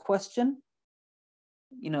 This is a question,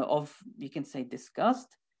 you know, of, you can say,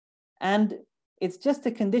 disgust. And it's just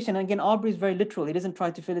a condition. And again, Aubrey is very literal. He doesn't try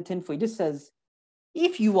to fill it in for you. He just says,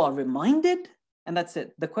 if you are reminded, and that's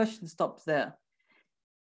it. The question stops there.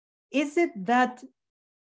 Is it that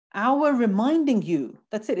our reminding you,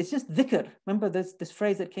 that's it, it's just dhikr. Remember this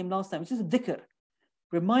phrase that came last time, it's just dhikr.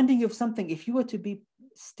 Reminding you of something. If you were to be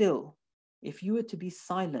still, if you were to be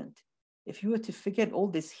silent, if you were to forget all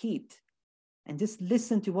this heat and just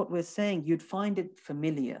listen to what we're saying, you'd find it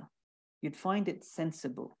familiar. You'd find it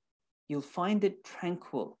sensible. You'll find it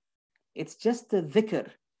tranquil. It's just a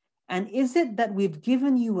dhikr. And is it that we've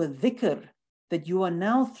given you a dhikr that you are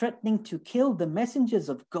now threatening to kill the messengers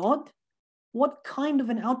of God? What kind of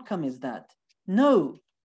an outcome is that? No,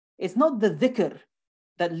 it's not the dhikr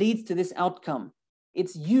that leads to this outcome.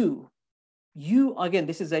 It's you. You, again,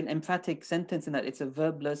 this is an emphatic sentence in that it's a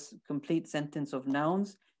verbless, complete sentence of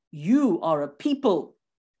nouns. You are a people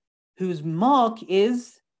whose mark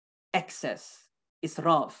is excess,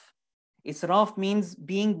 israf. Israf means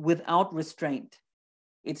being without restraint.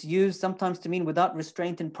 It's used sometimes to mean without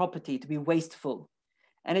restraint in property, to be wasteful.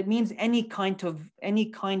 And it means any kind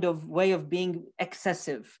of way of being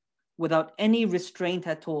excessive without any restraint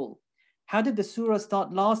at all. How did the surah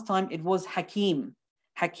start last time? It was Hakim.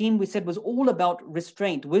 Hakim, we said, was all about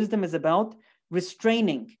restraint. Wisdom is about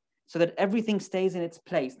restraining so that everything stays in its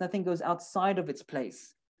place. Nothing goes outside of its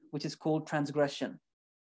place, which is called transgression.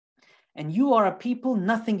 And you are a people,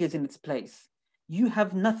 nothing is in its place. You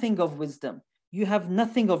have nothing of wisdom. You have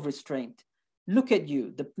nothing of restraint. Look at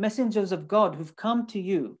you, the messengers of God who've come to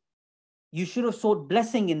you. You should have sought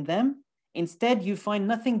blessing in them. Instead, you find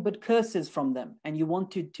nothing but curses from them, and you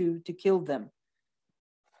wanted to kill them.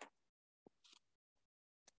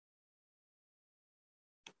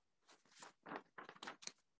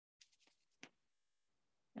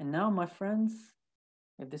 And now, my friends,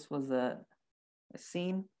 if this was a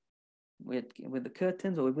scene with the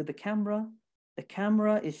curtains or with the camera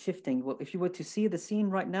is shifting. Well, if you were to see the scene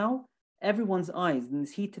right now, everyone's eyes in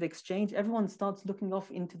this heated exchange, everyone starts looking off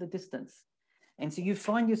into the distance. And so you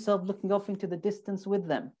find yourself looking off into the distance with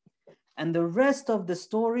them. And the rest of the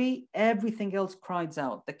story, everything else cries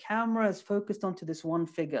out. The camera is focused onto this one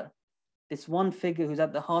figure who's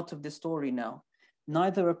at the heart of the story now.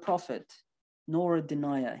 Neither a prophet nor a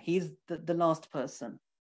denier. He's the last person.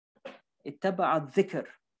 اتبع الذكر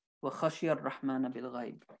وخشي الرحمن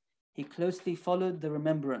بالغيب. He closely followed the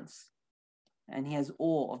remembrance, and he has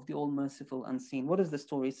awe of the All-Merciful Unseen. What does the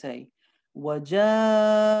story say?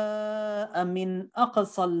 وَجَاءَ مِنْ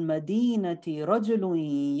أَقْصَى الْمَدِينَةِ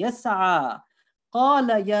رَجُلٌ يَسْعَى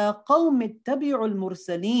قَالَ يَا قَوْمِ اتَّبِعُوا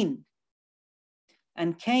الْمُرْسَلِينَ.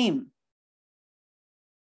 And came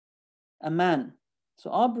a man.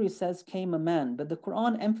 So Aubrey says came a man, but the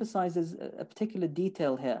Quran emphasizes a particular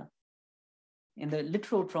detail here. In the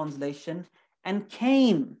literal translation, and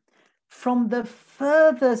came from the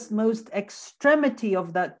furthest most extremity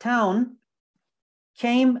of that town,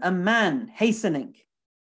 came a man hastening.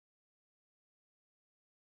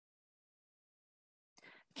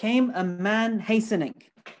 Came a man hastening.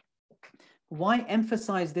 Why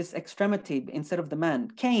emphasize this extremity instead of the man?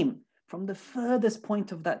 Came from the furthest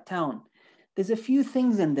point of that town. There's a few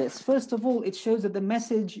things in this. First of all, it shows that the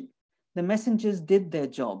messengers did their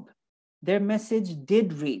job. Their message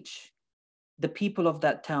did reach the people of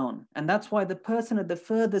that town. And that's why the person at the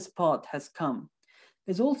furthest part has come.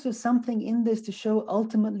 There's also something in this to show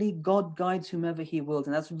ultimately God guides whomever he wills.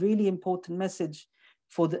 And that's a really important message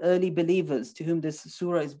for the early believers to whom this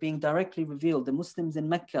surah is being directly revealed, the Muslims in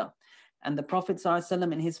Mecca and the Prophet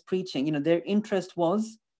ﷺ in his preaching. Their interest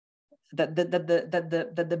was that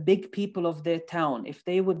the big people of their town, if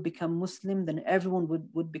they would become Muslim, then everyone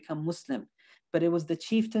would become Muslim. But it was the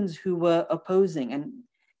chieftains who were opposing. And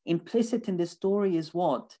implicit in this story is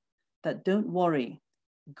what? That don't worry,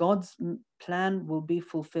 God's plan will be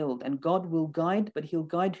fulfilled, and God will guide, but he'll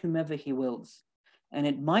guide whomever he wills. And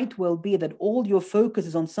it might well be that all your focus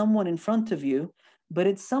is on someone in front of you, but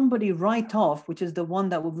it's somebody right off, which is the one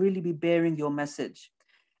that will really be bearing your message.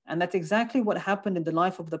 And that's exactly what happened in the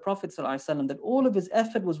life of the Prophet ﷺ, that all of his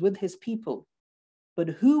effort was with his people. But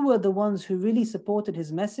who were the ones who really supported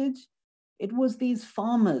his message? It was these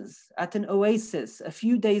farmers at an oasis, a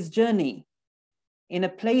few days' journey, in a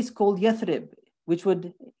place called Yathrib, which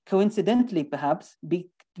would coincidentally perhaps be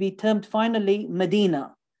termed finally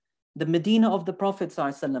Medina, the Medina of the Prophet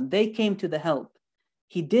ﷺ. They came to the help.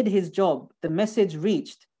 He did his job. The message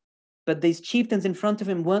reached, but these chieftains in front of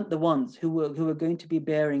him weren't the ones who were going to be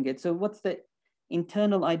bearing it. So what's the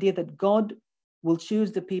internal idea? That God will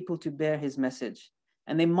choose the people to bear his message.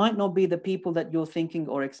 And they might not be the people that you're thinking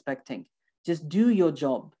or expecting. Just do your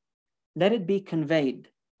job. Let it be conveyed,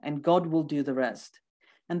 and God will do the rest.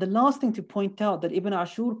 And the last thing to point out that Ibn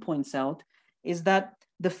Ashur points out is that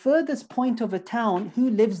the furthest point of a town, who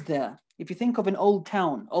lives there? If you think of an old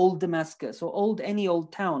town, old Damascus, or any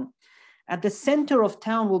old town, at the center of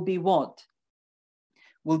town will be what?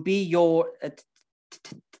 Will be your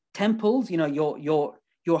temples,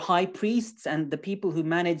 your high priests and the people who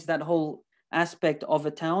manage that whole aspect of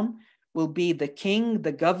a town. Will be the king,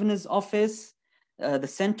 the governor's office, the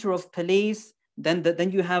center of police.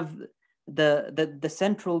 Then you have the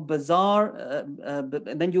central bazaar.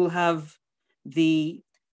 Then you'll have the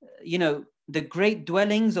great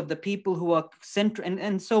dwellings of the people who are central,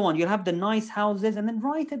 and so on. You'll have the nice houses, and then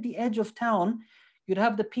right at the edge of town, you'd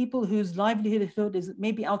have the people whose livelihood is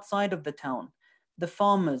maybe outside of the town. The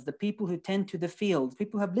farmers, the people who tend to the fields,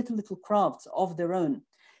 people who have little crafts of their own.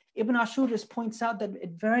 Ibn Ashur just points out that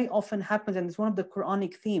it very often happens, and it's one of the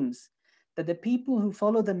Quranic themes, that the people who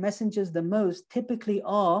follow the messengers the most typically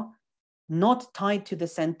are not tied to the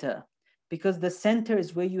center, because the center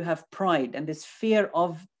is where you have pride and this fear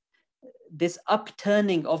of this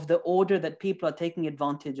upturning of the order that people are taking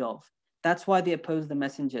advantage of. That's why they oppose the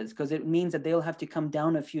messengers, because it means that they'll have to come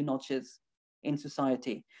down a few notches in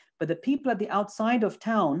society. But the people at the outside of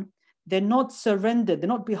town, they're not surrendered, they're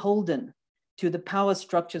not beholden to the power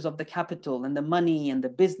structures of the capital and the money and the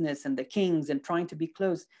business and the kings and trying to be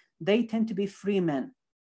close. They tend to be free men,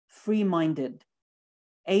 free-minded,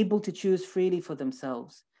 able to choose freely for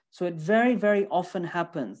themselves. So it very, very often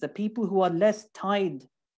happens that people who are less tied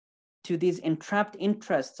to these entrapped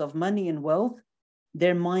interests of money and wealth,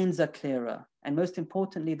 their minds are clearer. And most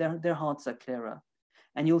importantly, their hearts are clearer.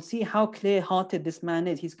 And you'll see how clear-hearted this man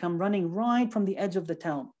is. He's come running right from the edge of the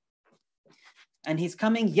town. And he's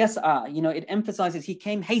coming, yas'a, it emphasizes he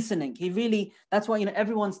came hastening. He really, that's why,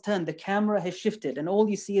 everyone's turned, the camera has shifted and all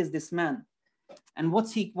you see is this man. And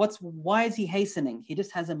why is he hastening? He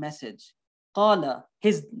just has a message. Qala,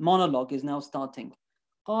 his monologue is now starting.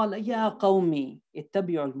 Qala ya qawmi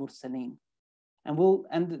ittabi'u al-mursaleen.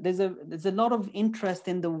 And there's a lot of interest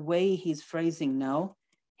in the way he's phrasing now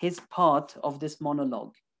his part of this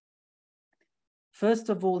monologue. First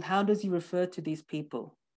of all, how does he refer to these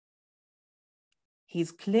people?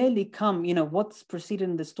 He's clearly come, what's preceded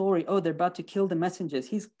in the story. Oh, they're about to kill the messengers.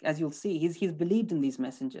 As you'll see, he's believed in these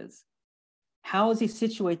messengers. How is he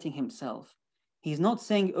situating himself? He's not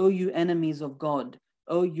saying, oh, you enemies of God,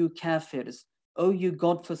 oh, you kafirs, oh, you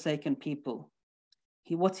God-forsaken people.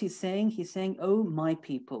 What's he saying? He's saying, oh, my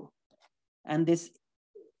people. And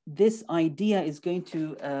this idea is going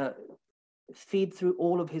to feed through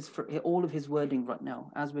all of his wording right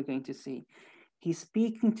now, as we're going to see. He's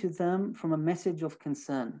speaking to them from a message of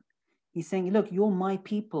concern. He's saying, look, you're my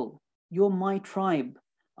people. You're my tribe.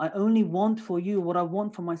 I only want for you what I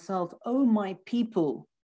want for myself. Oh, my people,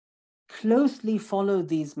 closely follow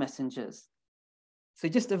these messengers. So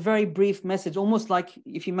just a very brief message, almost like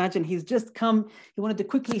if you imagine he's just come, he wanted to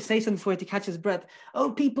quickly say something before he had to catch his breath. Oh,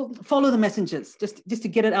 people, follow the messengers, just to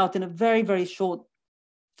get it out in a very, very short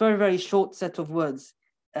set of words.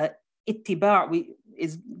 Ittiba'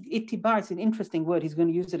 is an interesting word. He's going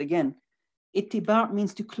to use it again. Ittiba'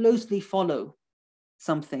 means to closely follow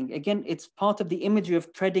something. Again, it's part of the imagery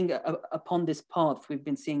of treading upon this path we've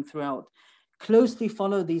been seeing throughout. Closely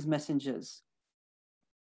follow these messengers.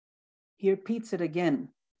 He repeats it again.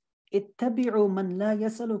 Ittabi'u man la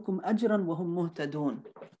yasalukum ajran wa hum muhtadun.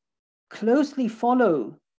 Closely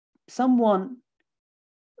follow someone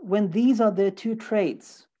when these are their two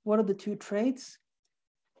traits. What are the two traits?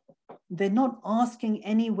 They're not asking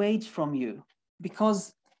any wage from you,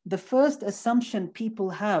 because the first assumption people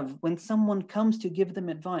have when someone comes to give them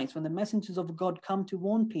advice, when the messengers of God come to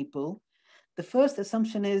warn people, the first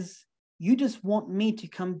assumption is, you just want me to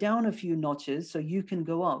come down a few notches so you can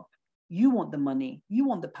go up. You want the money, you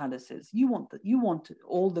want the palaces, you want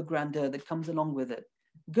all the grandeur that comes along with it.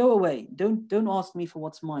 Go away, don't ask me for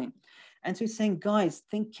what's mine. And so he's saying, guys,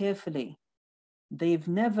 think carefully. They've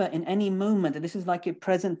never in any moment, and this is like a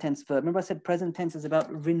present tense verb. Remember I said present tense is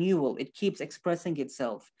about renewal. It keeps expressing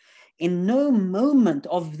itself. In no moment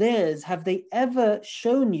of theirs have they ever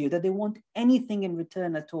shown you that they want anything in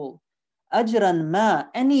return at all. Ajran ma,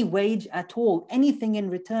 any wage at all, anything in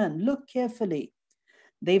return. Look carefully.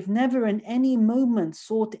 They've never in any moment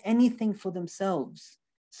sought anything for themselves.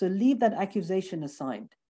 So leave that accusation aside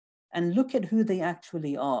and look at who they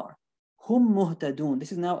actually are. Hum muhtadun.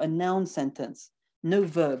 This is now a noun sentence. No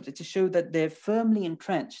verbs. It's to show that they're firmly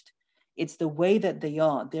entrenched. It's the way that they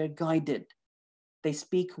are. They're guided. They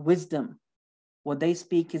speak wisdom. What they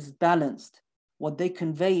speak is balanced. What they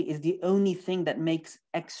convey is the only thing that makes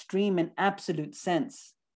extreme and absolute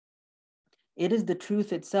sense. It is the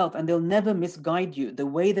truth itself, and they'll never misguide you. The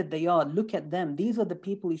way that they are, look at them. These are the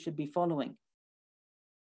people you should be following.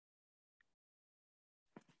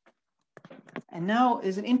 And now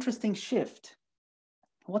is an interesting shift.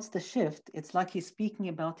 What's the shift? It's like he's speaking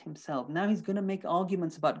about himself. Now he's going to make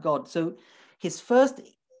arguments about God. So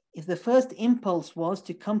the first impulse was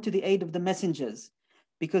to come to the aid of the messengers,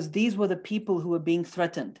 because these were the people who were being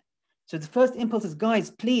threatened. So the first impulse is,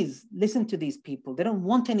 guys, please listen to these people. They don't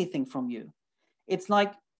want anything from you. It's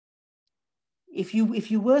like if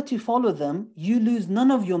you were to follow them, you lose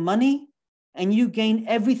none of your money and you gain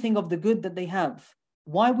everything of the good that they have.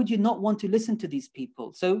 Why would you not want to listen to these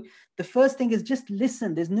people? So the first thing is just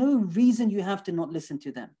listen. There's no reason you have to not listen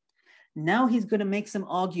to them. Now he's going to make some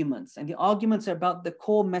arguments, and the arguments are about the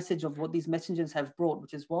core message of what these messengers have brought,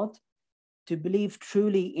 which is what? To believe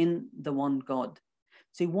truly in the one God.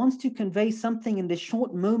 So he wants to convey something in this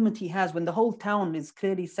short moment he has when the whole town is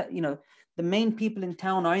clearly set, the main people in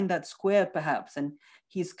town are in that square perhaps, and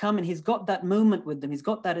he's come and he's got that moment with them. He's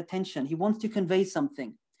got that attention. He wants to convey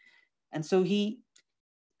something. And so he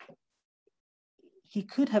he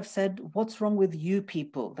could have said, what's wrong with you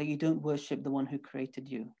people that you don't worship the one who created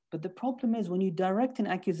you? But the problem is when you direct an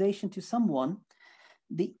accusation to someone,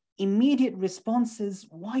 the immediate response is,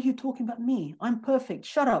 why are you talking about me? I'm perfect.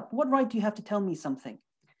 Shut up. What right do you have to tell me something?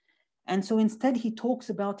 And so instead he talks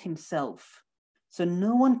about himself. So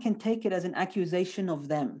no one can take it as an accusation of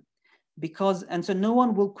them and so no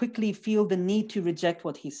one will quickly feel the need to reject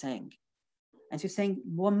what he's saying. And so he's saying,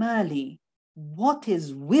 وَمَالِي, what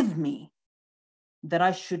is with me that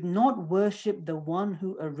I should not worship the one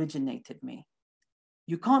who originated me?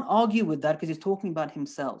 You can't argue with that because he's talking about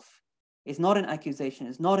himself. It's not an accusation.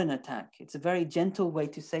 It's not an attack. It's a very gentle way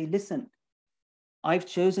to say, listen, I've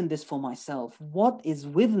chosen this for myself. What is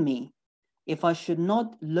with me if I should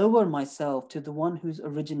not lower myself to the one who's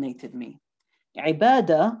originated me?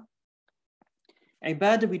 Ibadah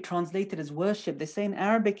we translate it as worship. They say in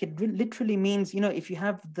Arabic, it literally means, if you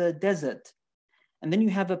have the desert and then you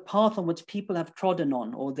have a path on which people have trodden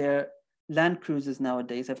on, or their land cruisers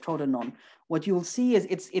nowadays have trodden on, what you'll see is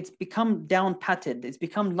it's become down patted. It's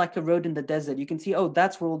become like a road in the desert. You can see, oh,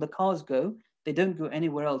 that's where all the cars go. They don't go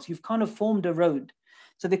anywhere else. You've kind of formed a road.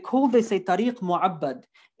 So they call this a tariq mu'abbad.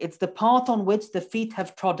 It's the path on which the feet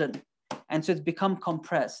have trodden. And so it's become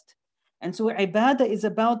compressed. And so ibadah is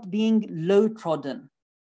about being low trodden,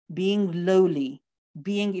 being lowly,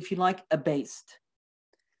 being, if you like, abased.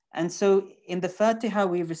 And so in the Fatiha,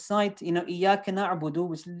 we recite, Iyaka na'budu,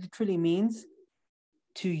 which literally means,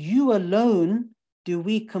 to you alone do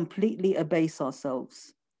we completely abase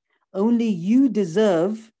ourselves. Only you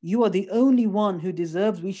are the only one who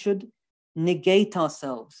deserves we should negate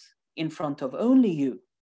ourselves in front of. Only you,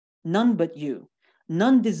 none but you.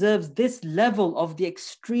 None deserves this level of the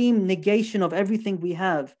extreme negation of everything we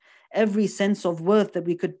have, every sense of worth that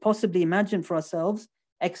we could possibly imagine for ourselves,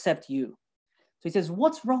 except you. So he says,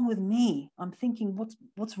 what's wrong with me? I'm thinking,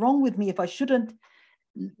 what's wrong with me if I shouldn't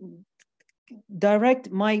direct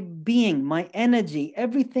my being, my energy,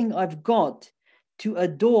 everything I've got to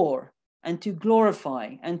adore and to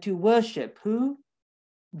glorify and to worship who?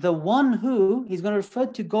 The one who, he's going to refer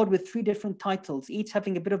to God with 3 different titles, each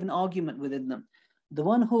having a bit of an argument within them. The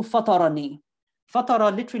one who fatarani.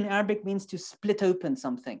 Fatara literally in Arabic means to split open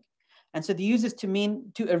something. And so they use this to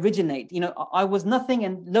mean to originate. I was nothing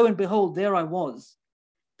and lo and behold, there I was.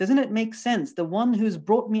 Doesn't it make sense? The one who's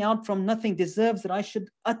brought me out from nothing deserves that I should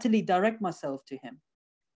utterly direct myself to him.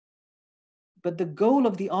 But the goal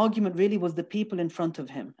of the argument really was the people in front of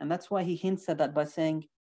him. And that's why he hints at that by saying,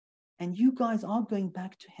 and you guys are going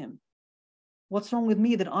back to him. What's wrong with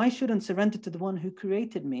me that I shouldn't surrender to the one who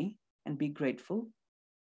created me and be grateful?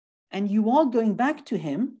 And you are going back to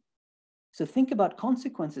him. So think about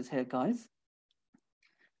consequences here, guys.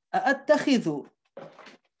 أَأَتَّخِذُ.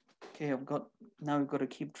 Okay, now we've got to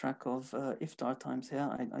keep track of iftar times here.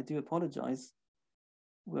 I do apologize.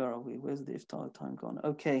 Where are we? Where's the iftar time gone?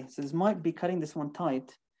 Okay, so this might be cutting this one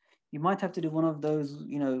tight. You might have to do one of those,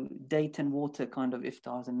 date and water kind of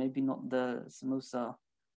iftars, and maybe not the samosa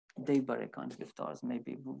daybare kind of iftars.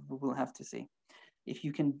 Maybe we'll have to see. If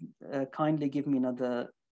you can kindly give me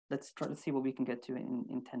another, let's try to see what we can get to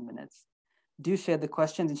in 10 minutes. Do share the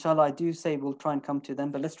questions. Inshallah, I do say we'll try and come to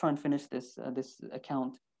them, but let's try and finish this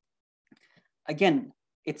account. Again,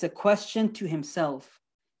 it's a question to himself,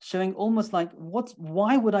 showing almost like,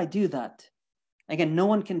 why would I do that? Again, no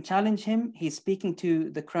one can challenge him. He's speaking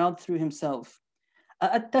to the crowd through himself.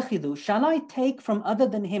 أَأَتَّخِذُ, shall I take from other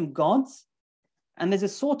than him gods? And there's a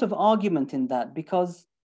sort of argument in that, because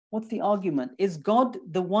what's the argument? Is God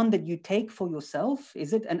the one that you take for yourself?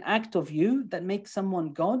 Is it an act of you that makes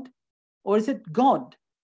someone God? Or is it God?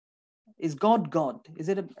 Is God God? Is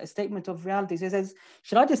it a statement of reality? He says,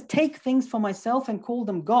 should I just take things for myself and call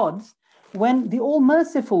them gods when the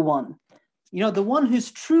all-merciful one, the one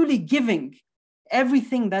who's truly giving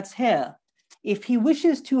everything that's here, if he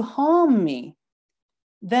wishes to harm me,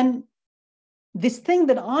 then this thing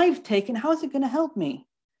that I've taken, how is it going to help me?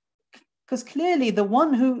 Because clearly the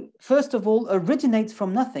one who, first of all, originates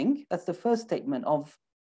from nothing, that's the first statement of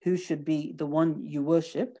who should be the one you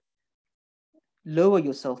worship, lower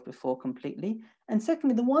yourself before completely. And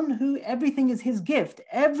secondly, the one who everything is his gift.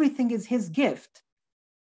 Everything is his gift.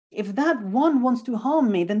 If that one wants to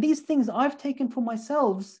harm me, then these things I've taken for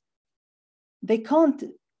myself, they can't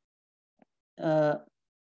avail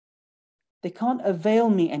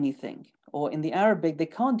me anything. Or in the Arabic, they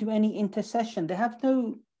can't do any intercession. They have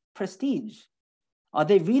no prestige. Are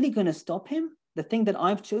they really going to stop him? The thing that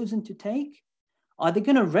I've chosen to take? Are they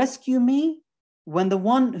going to rescue me when the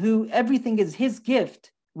one who everything is his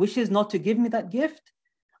gift wishes not to give me that gift?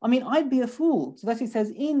 I mean, I'd be a fool. So that's he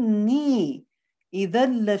says, Inni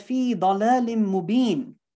idhal lafi dalalim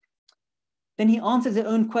mubin. Then he answers his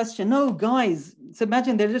own question. No, guys, so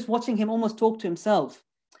imagine they're just watching him almost talk to himself.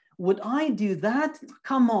 Would I do that?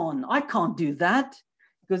 Come on, I can't do that.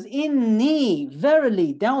 Because inni,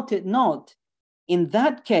 verily, doubt it not. In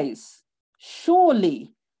that case,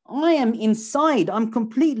 surely I am inside, I'm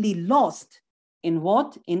completely lost. In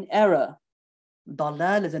what? In error.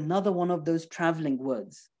 Dalal is another one of those traveling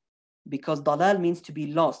words, because dalal means to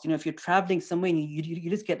be lost. You know, if you're traveling somewhere and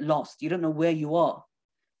you just get lost, you don't know where you are.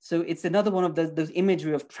 So it's another one of those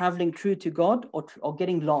imagery of traveling true to God, or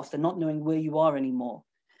getting lost and not knowing where you are anymore.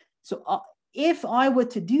 So if I were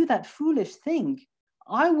to do that foolish thing,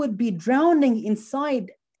 I would be drowning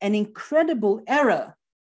inside an incredible error.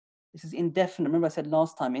 This is indefinite. Remember I said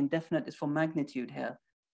last time, indefinite is for magnitude here.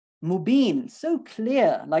 Mubin, so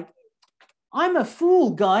clear. Like, I'm a fool,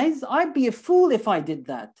 guys. I'd be a fool if I did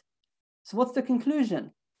that. So what's the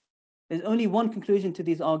conclusion? There's only one conclusion to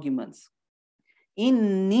these arguments.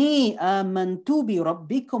 Inni amantu bi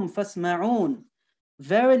rabbikum fasma'un.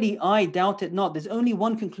 Verily, I doubt it not. There's only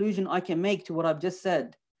one conclusion I can make to what I've just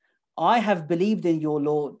said. I have believed in your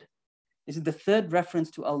Lord. This is the third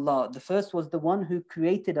reference to Allah. The first was the one who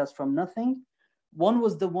created us from nothing. One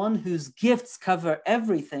was the one whose gifts cover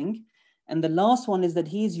everything. And the last one is that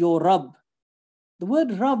he is your Rabb. The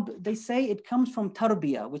word Rabb, they say it comes from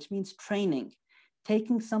tarbiyah, which means training,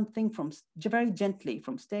 taking something from very gently,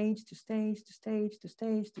 from stage to stage to stage to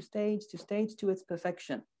stage to stage to stage to its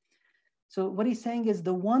perfection. So what he's saying is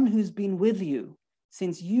the one who's been with you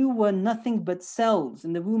since you were nothing but cells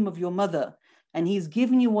in the womb of your mother, and he's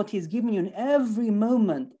given you what he's given you in every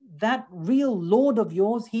moment, that real Lord of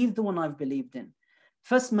yours, he's the one I've believed in.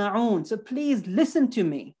 Fasma'un, so please listen to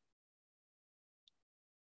me.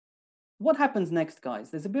 What happens next,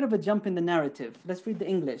 guys? There's a bit of a jump in the narrative. Let's read the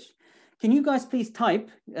English. Can you guys please type,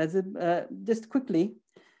 just quickly,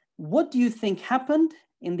 what do you think happened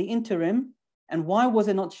in the interim, and why was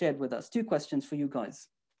it not shared with us? 2 questions for you guys.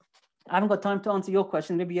 I haven't got time to answer your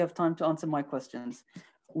question. Maybe you have time to answer my questions.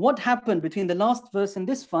 What happened between the last verse and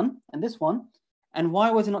this one, and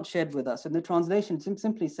why was it not shared with us? And the translation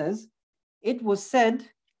simply says, it was said,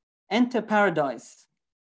 enter paradise.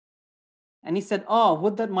 And he said,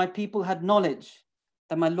 would that my people had knowledge,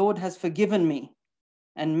 that my Lord has forgiven me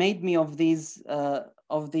and made me of these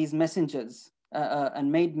messengers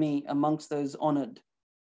and made me amongst those honored.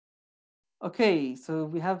 Okay, so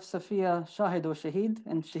we have Safiya Shahid or Shahid,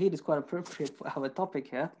 and Shahid is quite appropriate for our topic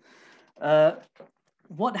here.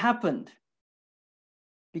 What happened?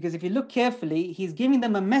 Because if you look carefully, he's giving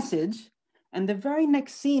them a message, and the very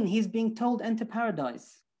next scene, he's being told, enter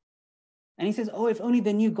paradise. And he says, if only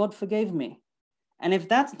they knew God forgave me. And if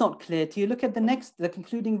that's not clear to you, look at the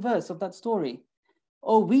concluding verse of that story.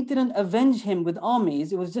 We didn't avenge him with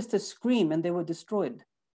armies. It was just a scream and they were destroyed.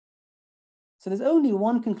 So there's only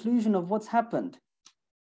one conclusion of what's happened,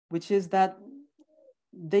 which is that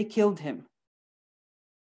they killed him.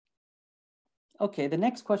 Okay, the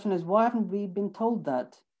next question is, why haven't we been told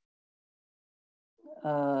that?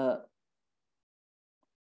 Why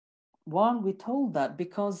aren't we told that?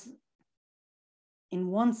 Because in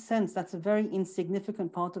one sense, that's a very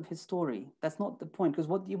insignificant part of his story. That's not the point, because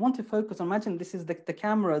what you want to focus on, imagine this is the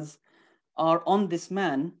cameras are on this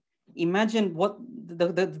man. Imagine what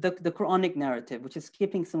the Quranic narrative, which is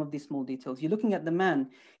skipping some of these small details. You're looking at the man,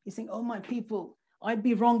 he's saying, my people, I'd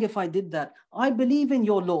be wrong if I did that. I believe in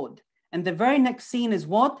your Lord. And the very next scene is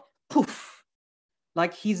what? Poof!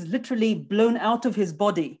 Like he's literally blown out of his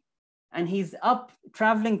body and he's up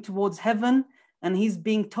traveling towards heaven and he's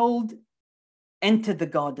being told, enter the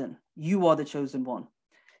garden. You are the chosen one.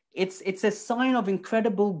 It's a sign of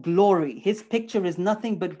incredible glory. His picture is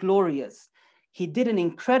nothing but glorious. He did an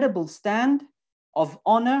incredible stand of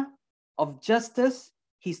honor, of justice.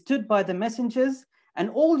 He stood by the messengers. And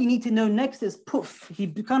all you need to know next is poof, he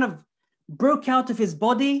kind of broke out of his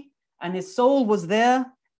body and his soul was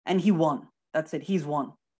there and he won. That's it, he's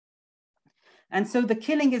won. And so the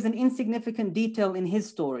killing is an insignificant detail in his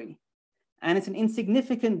story. And it's an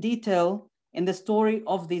insignificant detail in the story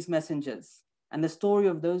of these messengers and the story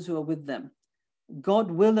of those who are with them. God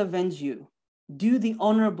will avenge you. Do the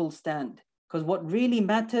honorable stand, because what really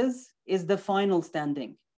matters is the final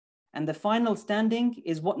standing. And the final standing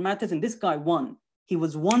is what matters. And this guy won. He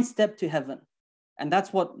was one step to heaven. And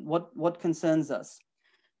that's what concerns us.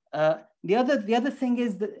 The other thing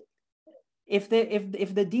is that if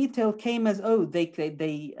the detail came as,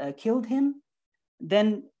 they killed him,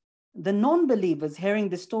 then the non-believers hearing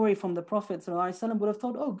the story from the Prophet ﷺ would have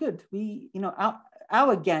thought, good,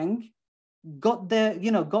 our gang got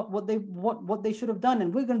what they should have done,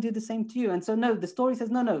 and we're going to do the same to you. And so no, the story says,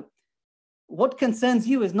 no. What concerns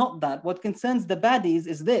you is not that. What concerns the baddies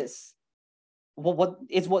is this.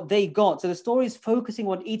 what they got. So the story is focusing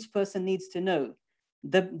what each person needs to know.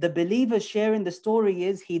 The believer sharing the story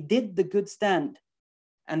is he did the good stand.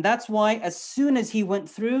 And that's why as soon as he went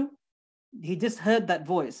through, he just heard that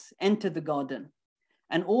voice, enter the garden.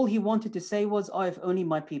 And all he wanted to say was, oh, if only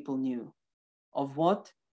my people knew. Of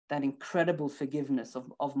what? That incredible forgiveness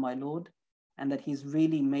of my Lord, and that he's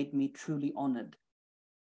really made me truly honored.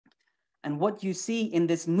 And what you see in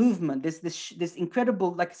this movement, this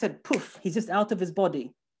incredible, like I said, poof, he's just out of his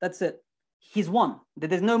body. That's it. He's won.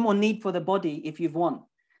 There's no more need for the body if you've won.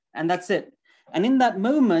 And that's it. And in that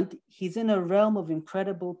moment, he's in a realm of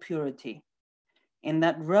incredible purity. In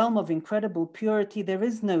that realm of incredible purity, there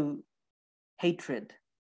is no hatred.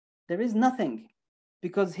 There is nothing,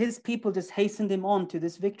 because his people just hastened him on to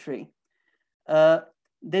this victory.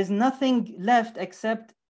 There's nothing left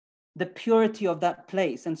except the purity of that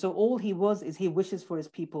place. And so all he was is he wishes for his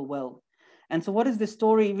people well. And so what is this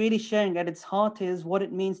story really sharing at its heart is what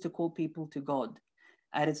it means to call people to God.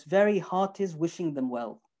 At its very heart is wishing them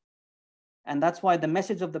well. And that's why the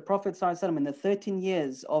message of the Prophet ﷺ in the 13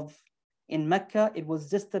 years in Mecca, it was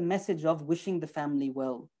just the message of wishing the family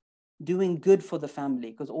well, doing good for the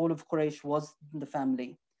family, because all of Quraysh was the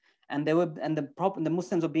family. And the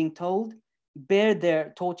Muslims were being told, bear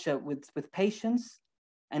their torture with patience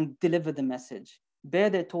and deliver the message. Bear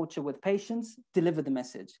their torture with patience, deliver the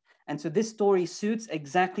message. And so this story suits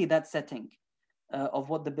exactly that setting of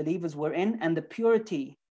what the believers were in. And the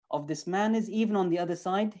purity of this man is, even on the other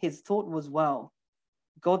side, his thought was, wow,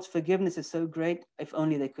 God's forgiveness is so great, if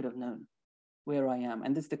only they could have known where I am.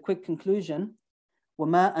 And this is the quick conclusion.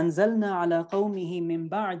 وَمَا أَنزَلْنَا عَلَىٰ قَوْمِهِ مِن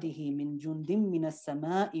بَعْدِهِ مِن جُنْدٍ مِّنَ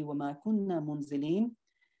السَّمَاءِ وَمَا كُنَّا مُنزِلِينَ,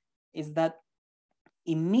 is that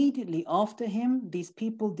immediately after him, these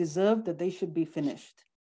people deserve that they should be finished,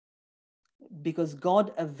 because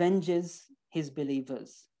God avenges his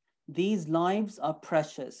believers. These lives are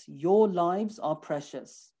precious. Your lives are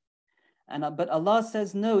precious. But Allah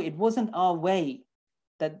says, no, it wasn't our way.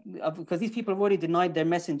 Because these people have already denied their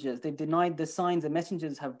messengers. They've denied the signs the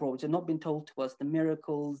messengers have brought, which have not been told to us, the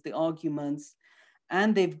miracles, the arguments,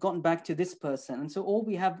 and they've gotten back to this person. And so all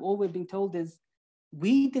we're being told is,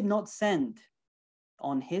 we did not send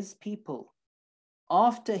on his people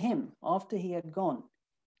after him, after he had gone,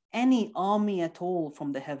 any army at all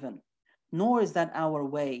from the heaven, nor is that our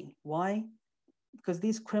way. Why? Because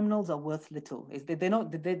these criminals are worth little. They're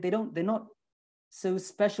not so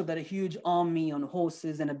special that a huge army on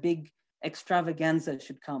horses and a big extravaganza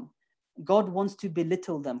should come. God wants to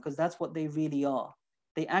belittle them, because that's what they really are.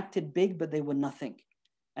 They acted big, but they were nothing.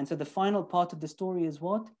 And so the final part of the story is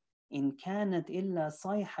what? إِن كَانَتْ إِلَّا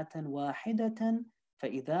صَيْحَةً وَاحِدَةً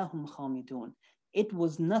فَإِذَا هُمْ خَامِدُونَ. It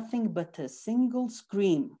was nothing but a single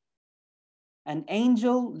scream. An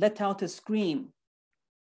angel let out a scream.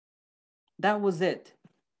 That was it.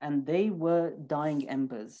 And they were dying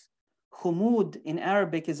embers. Khumud in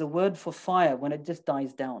Arabic is a word for fire when it just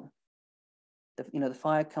dies down. The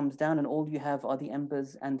fire comes down and all you have are the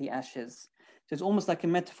embers and the ashes. So it's almost like a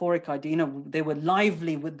metaphoric idea. They were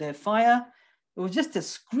lively with their fire. It was just a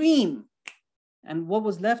scream. And what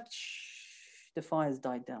was left? The fires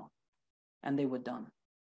died down. And they were done.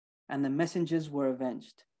 And the messengers were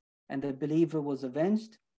avenged. And the believer was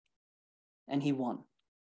avenged. And he won.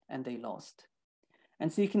 And they lost.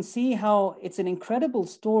 And so you can see how it's an incredible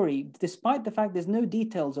story, despite the fact there's no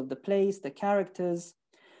details of the place, the characters,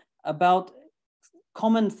 about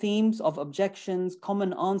common themes of objections,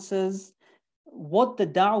 common answers. What the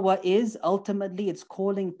da'wah is, ultimately, it's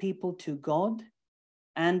calling people to God,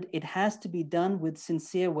 and it has to be done with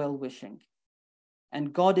sincere well-wishing.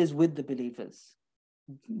 And God is with the believers.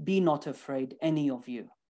 Be not afraid, any of you.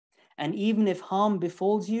 And even if harm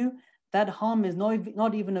befalls you, that harm is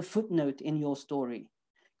not even a footnote in your story,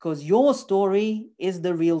 because your story is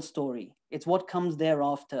the real story. It's what comes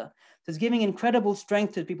thereafter. So it's giving incredible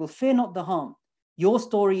strength to people. Fear not the harm. Your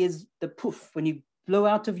story is the poof, when you blow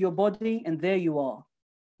out of your body, and there you are.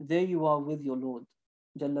 There you are with your Lord.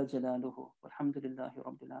 Jalla Jalaluhu. Alhamdulillahi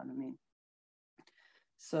Rabbil Alameen.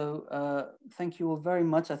 So thank you all very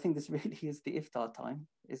much. I think this really is the iftar time,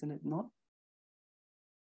 isn't it not?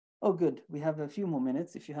 Oh, good. We have a few more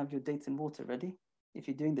minutes if you have your dates and water ready. If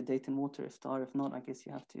you're doing the date and water iftar, if not, I guess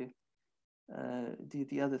you have to do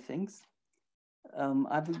the other things.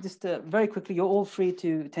 I've just very quickly, you're all free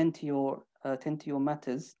to tend to your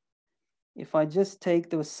matters. If I just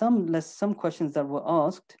take, there was some questions that were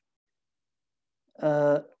asked.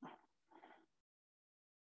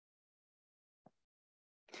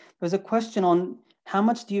 There's a question on how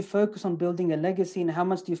much do you focus on building a legacy and how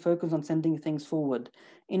much do you focus on sending things forward?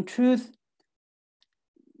 In truth,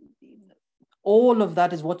 all of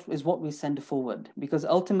that is what we send forward, because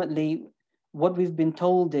ultimately what we've been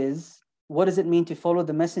told is, what does it mean to follow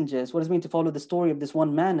the messengers? What does it mean to follow the story of this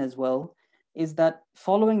one man as well? Is that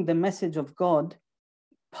following the message of God,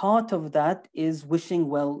 part of that is wishing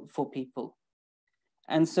well for people.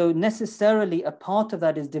 And so necessarily a part of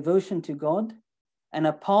that is devotion to God, and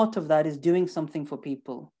a part of that is doing something for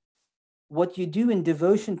people. What you do in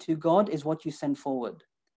devotion to God is what you send forward.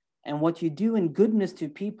 And what you do in goodness to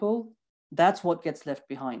people, that's what gets left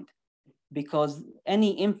behind. Because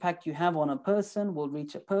any impact you have on a person will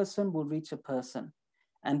reach a person, will reach a person.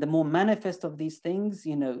 And the more manifest of these things,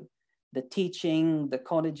 the teaching, the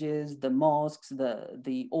colleges, the mosques,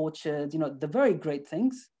 the orchards, the very great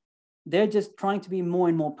things, they're just trying to be more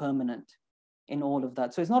and more permanent in all of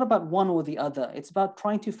that. So it's not about one or the other. It's about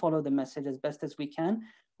trying to follow the message as best as we can,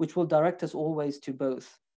 which will direct us always to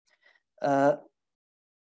both.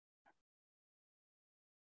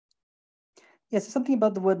 Yes, something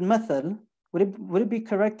about the word mathal. Would it be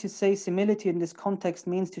correct to say similitude in this context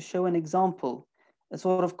means to show an example, a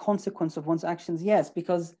sort of consequence of one's actions? Yes,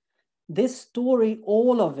 because this story,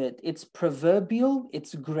 all of it, it's proverbial,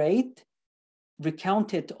 it's great,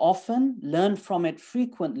 recount it often, learn from it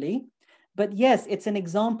frequently. But yes, it's an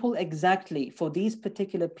example exactly for these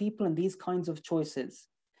particular people and these kinds of choices.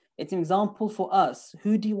 It's an example for us.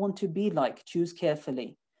 Who do you want to be like? Choose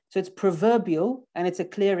carefully. So it's proverbial and it's a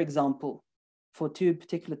clear example for two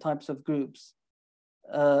particular types of groups.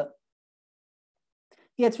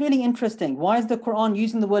 Yeah, it's really interesting. Why is the Quran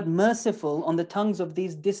using the word merciful on the tongues of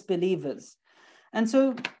these disbelievers? And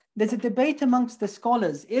so there's a debate amongst the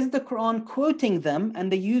scholars. Is the Quran quoting them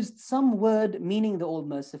and they used some word meaning the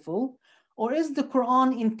all-merciful? Or is the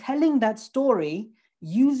Quran, in telling that story,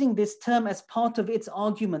 using this term as part of its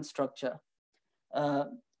argument structure?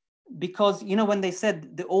 Because, when they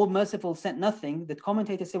said the all-merciful sent nothing, the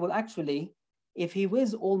commentators say, well, actually, if he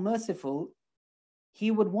was all-merciful,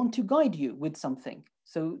 he would want to guide you with something.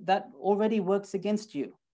 So that already works against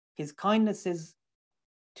you. His kindnesses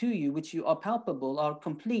to you, which you are palpable, are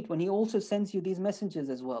complete when he also sends you these messengers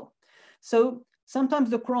as well. So sometimes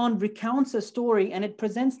the Quran recounts a story and it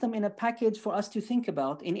presents them in a package for us to think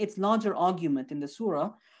about in its larger argument in the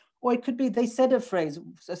surah. Or it could be they said a phrase.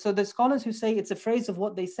 So the scholars who say it's a phrase of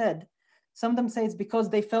what they said, some of them say it's because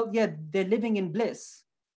they felt, they're living in bliss.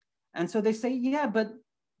 And so they say, but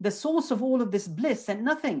the source of all of this bliss sent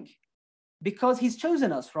nothing, because he's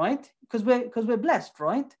chosen us, right? Because we're blessed,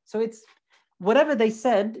 right? So it's whatever they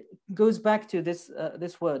said goes back to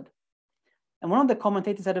this word. And one of the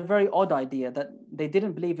commentators had a very odd idea that they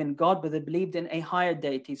didn't believe in God, but they believed in a higher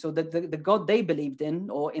deity. So the God they believed in,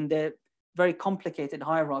 or in their very complicated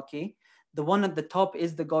hierarchy, the one at the top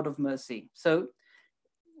is the God of mercy. So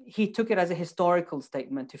he took it as a historical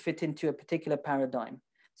statement to fit into a particular paradigm.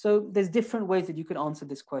 So there's different ways that you could answer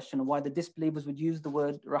this question of why the disbelievers would use the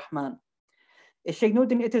word Rahman. Sheikh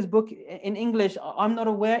Nuruddin Itter's book in English, I'm not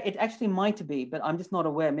aware. It actually might be, but I'm just not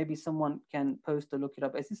aware. Maybe someone can post or look it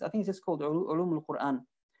up. I think it's just called Ulum al-Qur'an.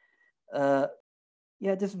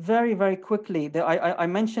 Just very, very quickly. I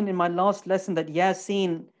mentioned in my last lesson that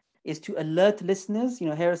Yasin is to alert listeners.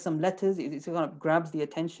 Here are some letters. It kind of grabs the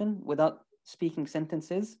attention without speaking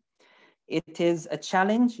sentences. It is a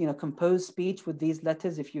challenge, compose speech with these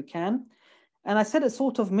letters if you can. And I said a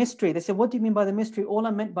sort of mystery. They said, what do you mean by the mystery? All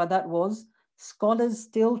I meant by that was scholars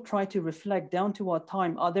still try to reflect down to our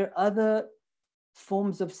time. Are there other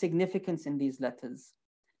forms of significance in these letters?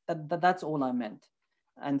 That's all I meant.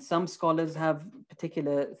 And some scholars have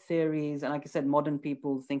particular theories. And like I said, modern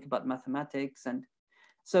people think about mathematics. And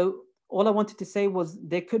so all I wanted to say was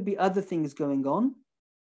there could be other things going on,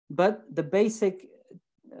 but the basic,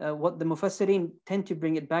 what the Mufassirin tend to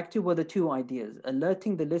bring it back to were the two ideas: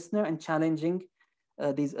 alerting the listener and challenging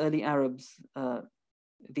these early Arabs,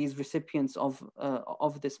 these recipients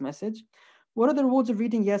of this message. What are the rewards of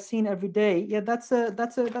reading Yasin every day? Yeah, that's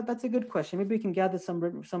a good question. Maybe we can gather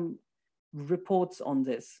some reports on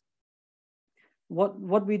this.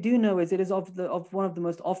 What we do know is it is of one of the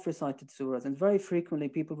most oft recited surahs, and very frequently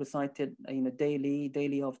people recite it,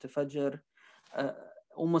 daily after Fajr,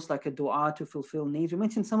 almost like a dua to fulfill needs. We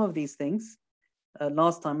mentioned some of these things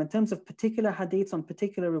last time. In terms of particular hadiths on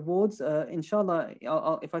particular rewards, inshallah,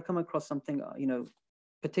 if I come across something,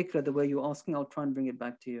 particular the way you're asking, I'll try and bring it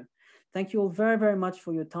back to you. Thank you all very, very much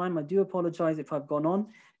for your time. I do apologize if I've gone on.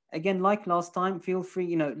 Again, like last time, feel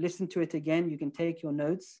free, listen to it again. You can take your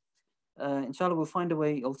notes. Inshallah, we'll find a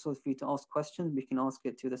way also for you to ask questions. We can ask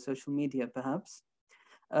it to the social media, perhaps.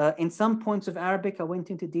 In some points of Arabic, I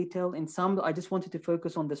went into detail. In some, I just wanted to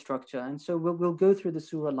focus on the structure. And so we'll go through the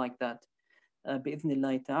surah like that. بإذن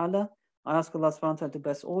الله تعالى. I ask Allah subhanahu wa ta'ala to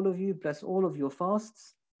bless all of you, bless all of your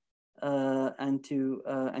fasts, and to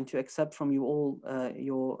accept from you all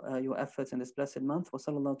your efforts in this blessed month. Wa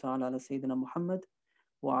sallallahu ta'ala ala Sayyidina Muhammad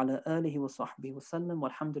wa ala alihi wa sahbihi wa sallam.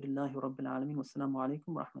 Walhamdulillahi Rabbil Alameen. Wassalamu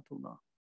alaikum wa rahmatullah.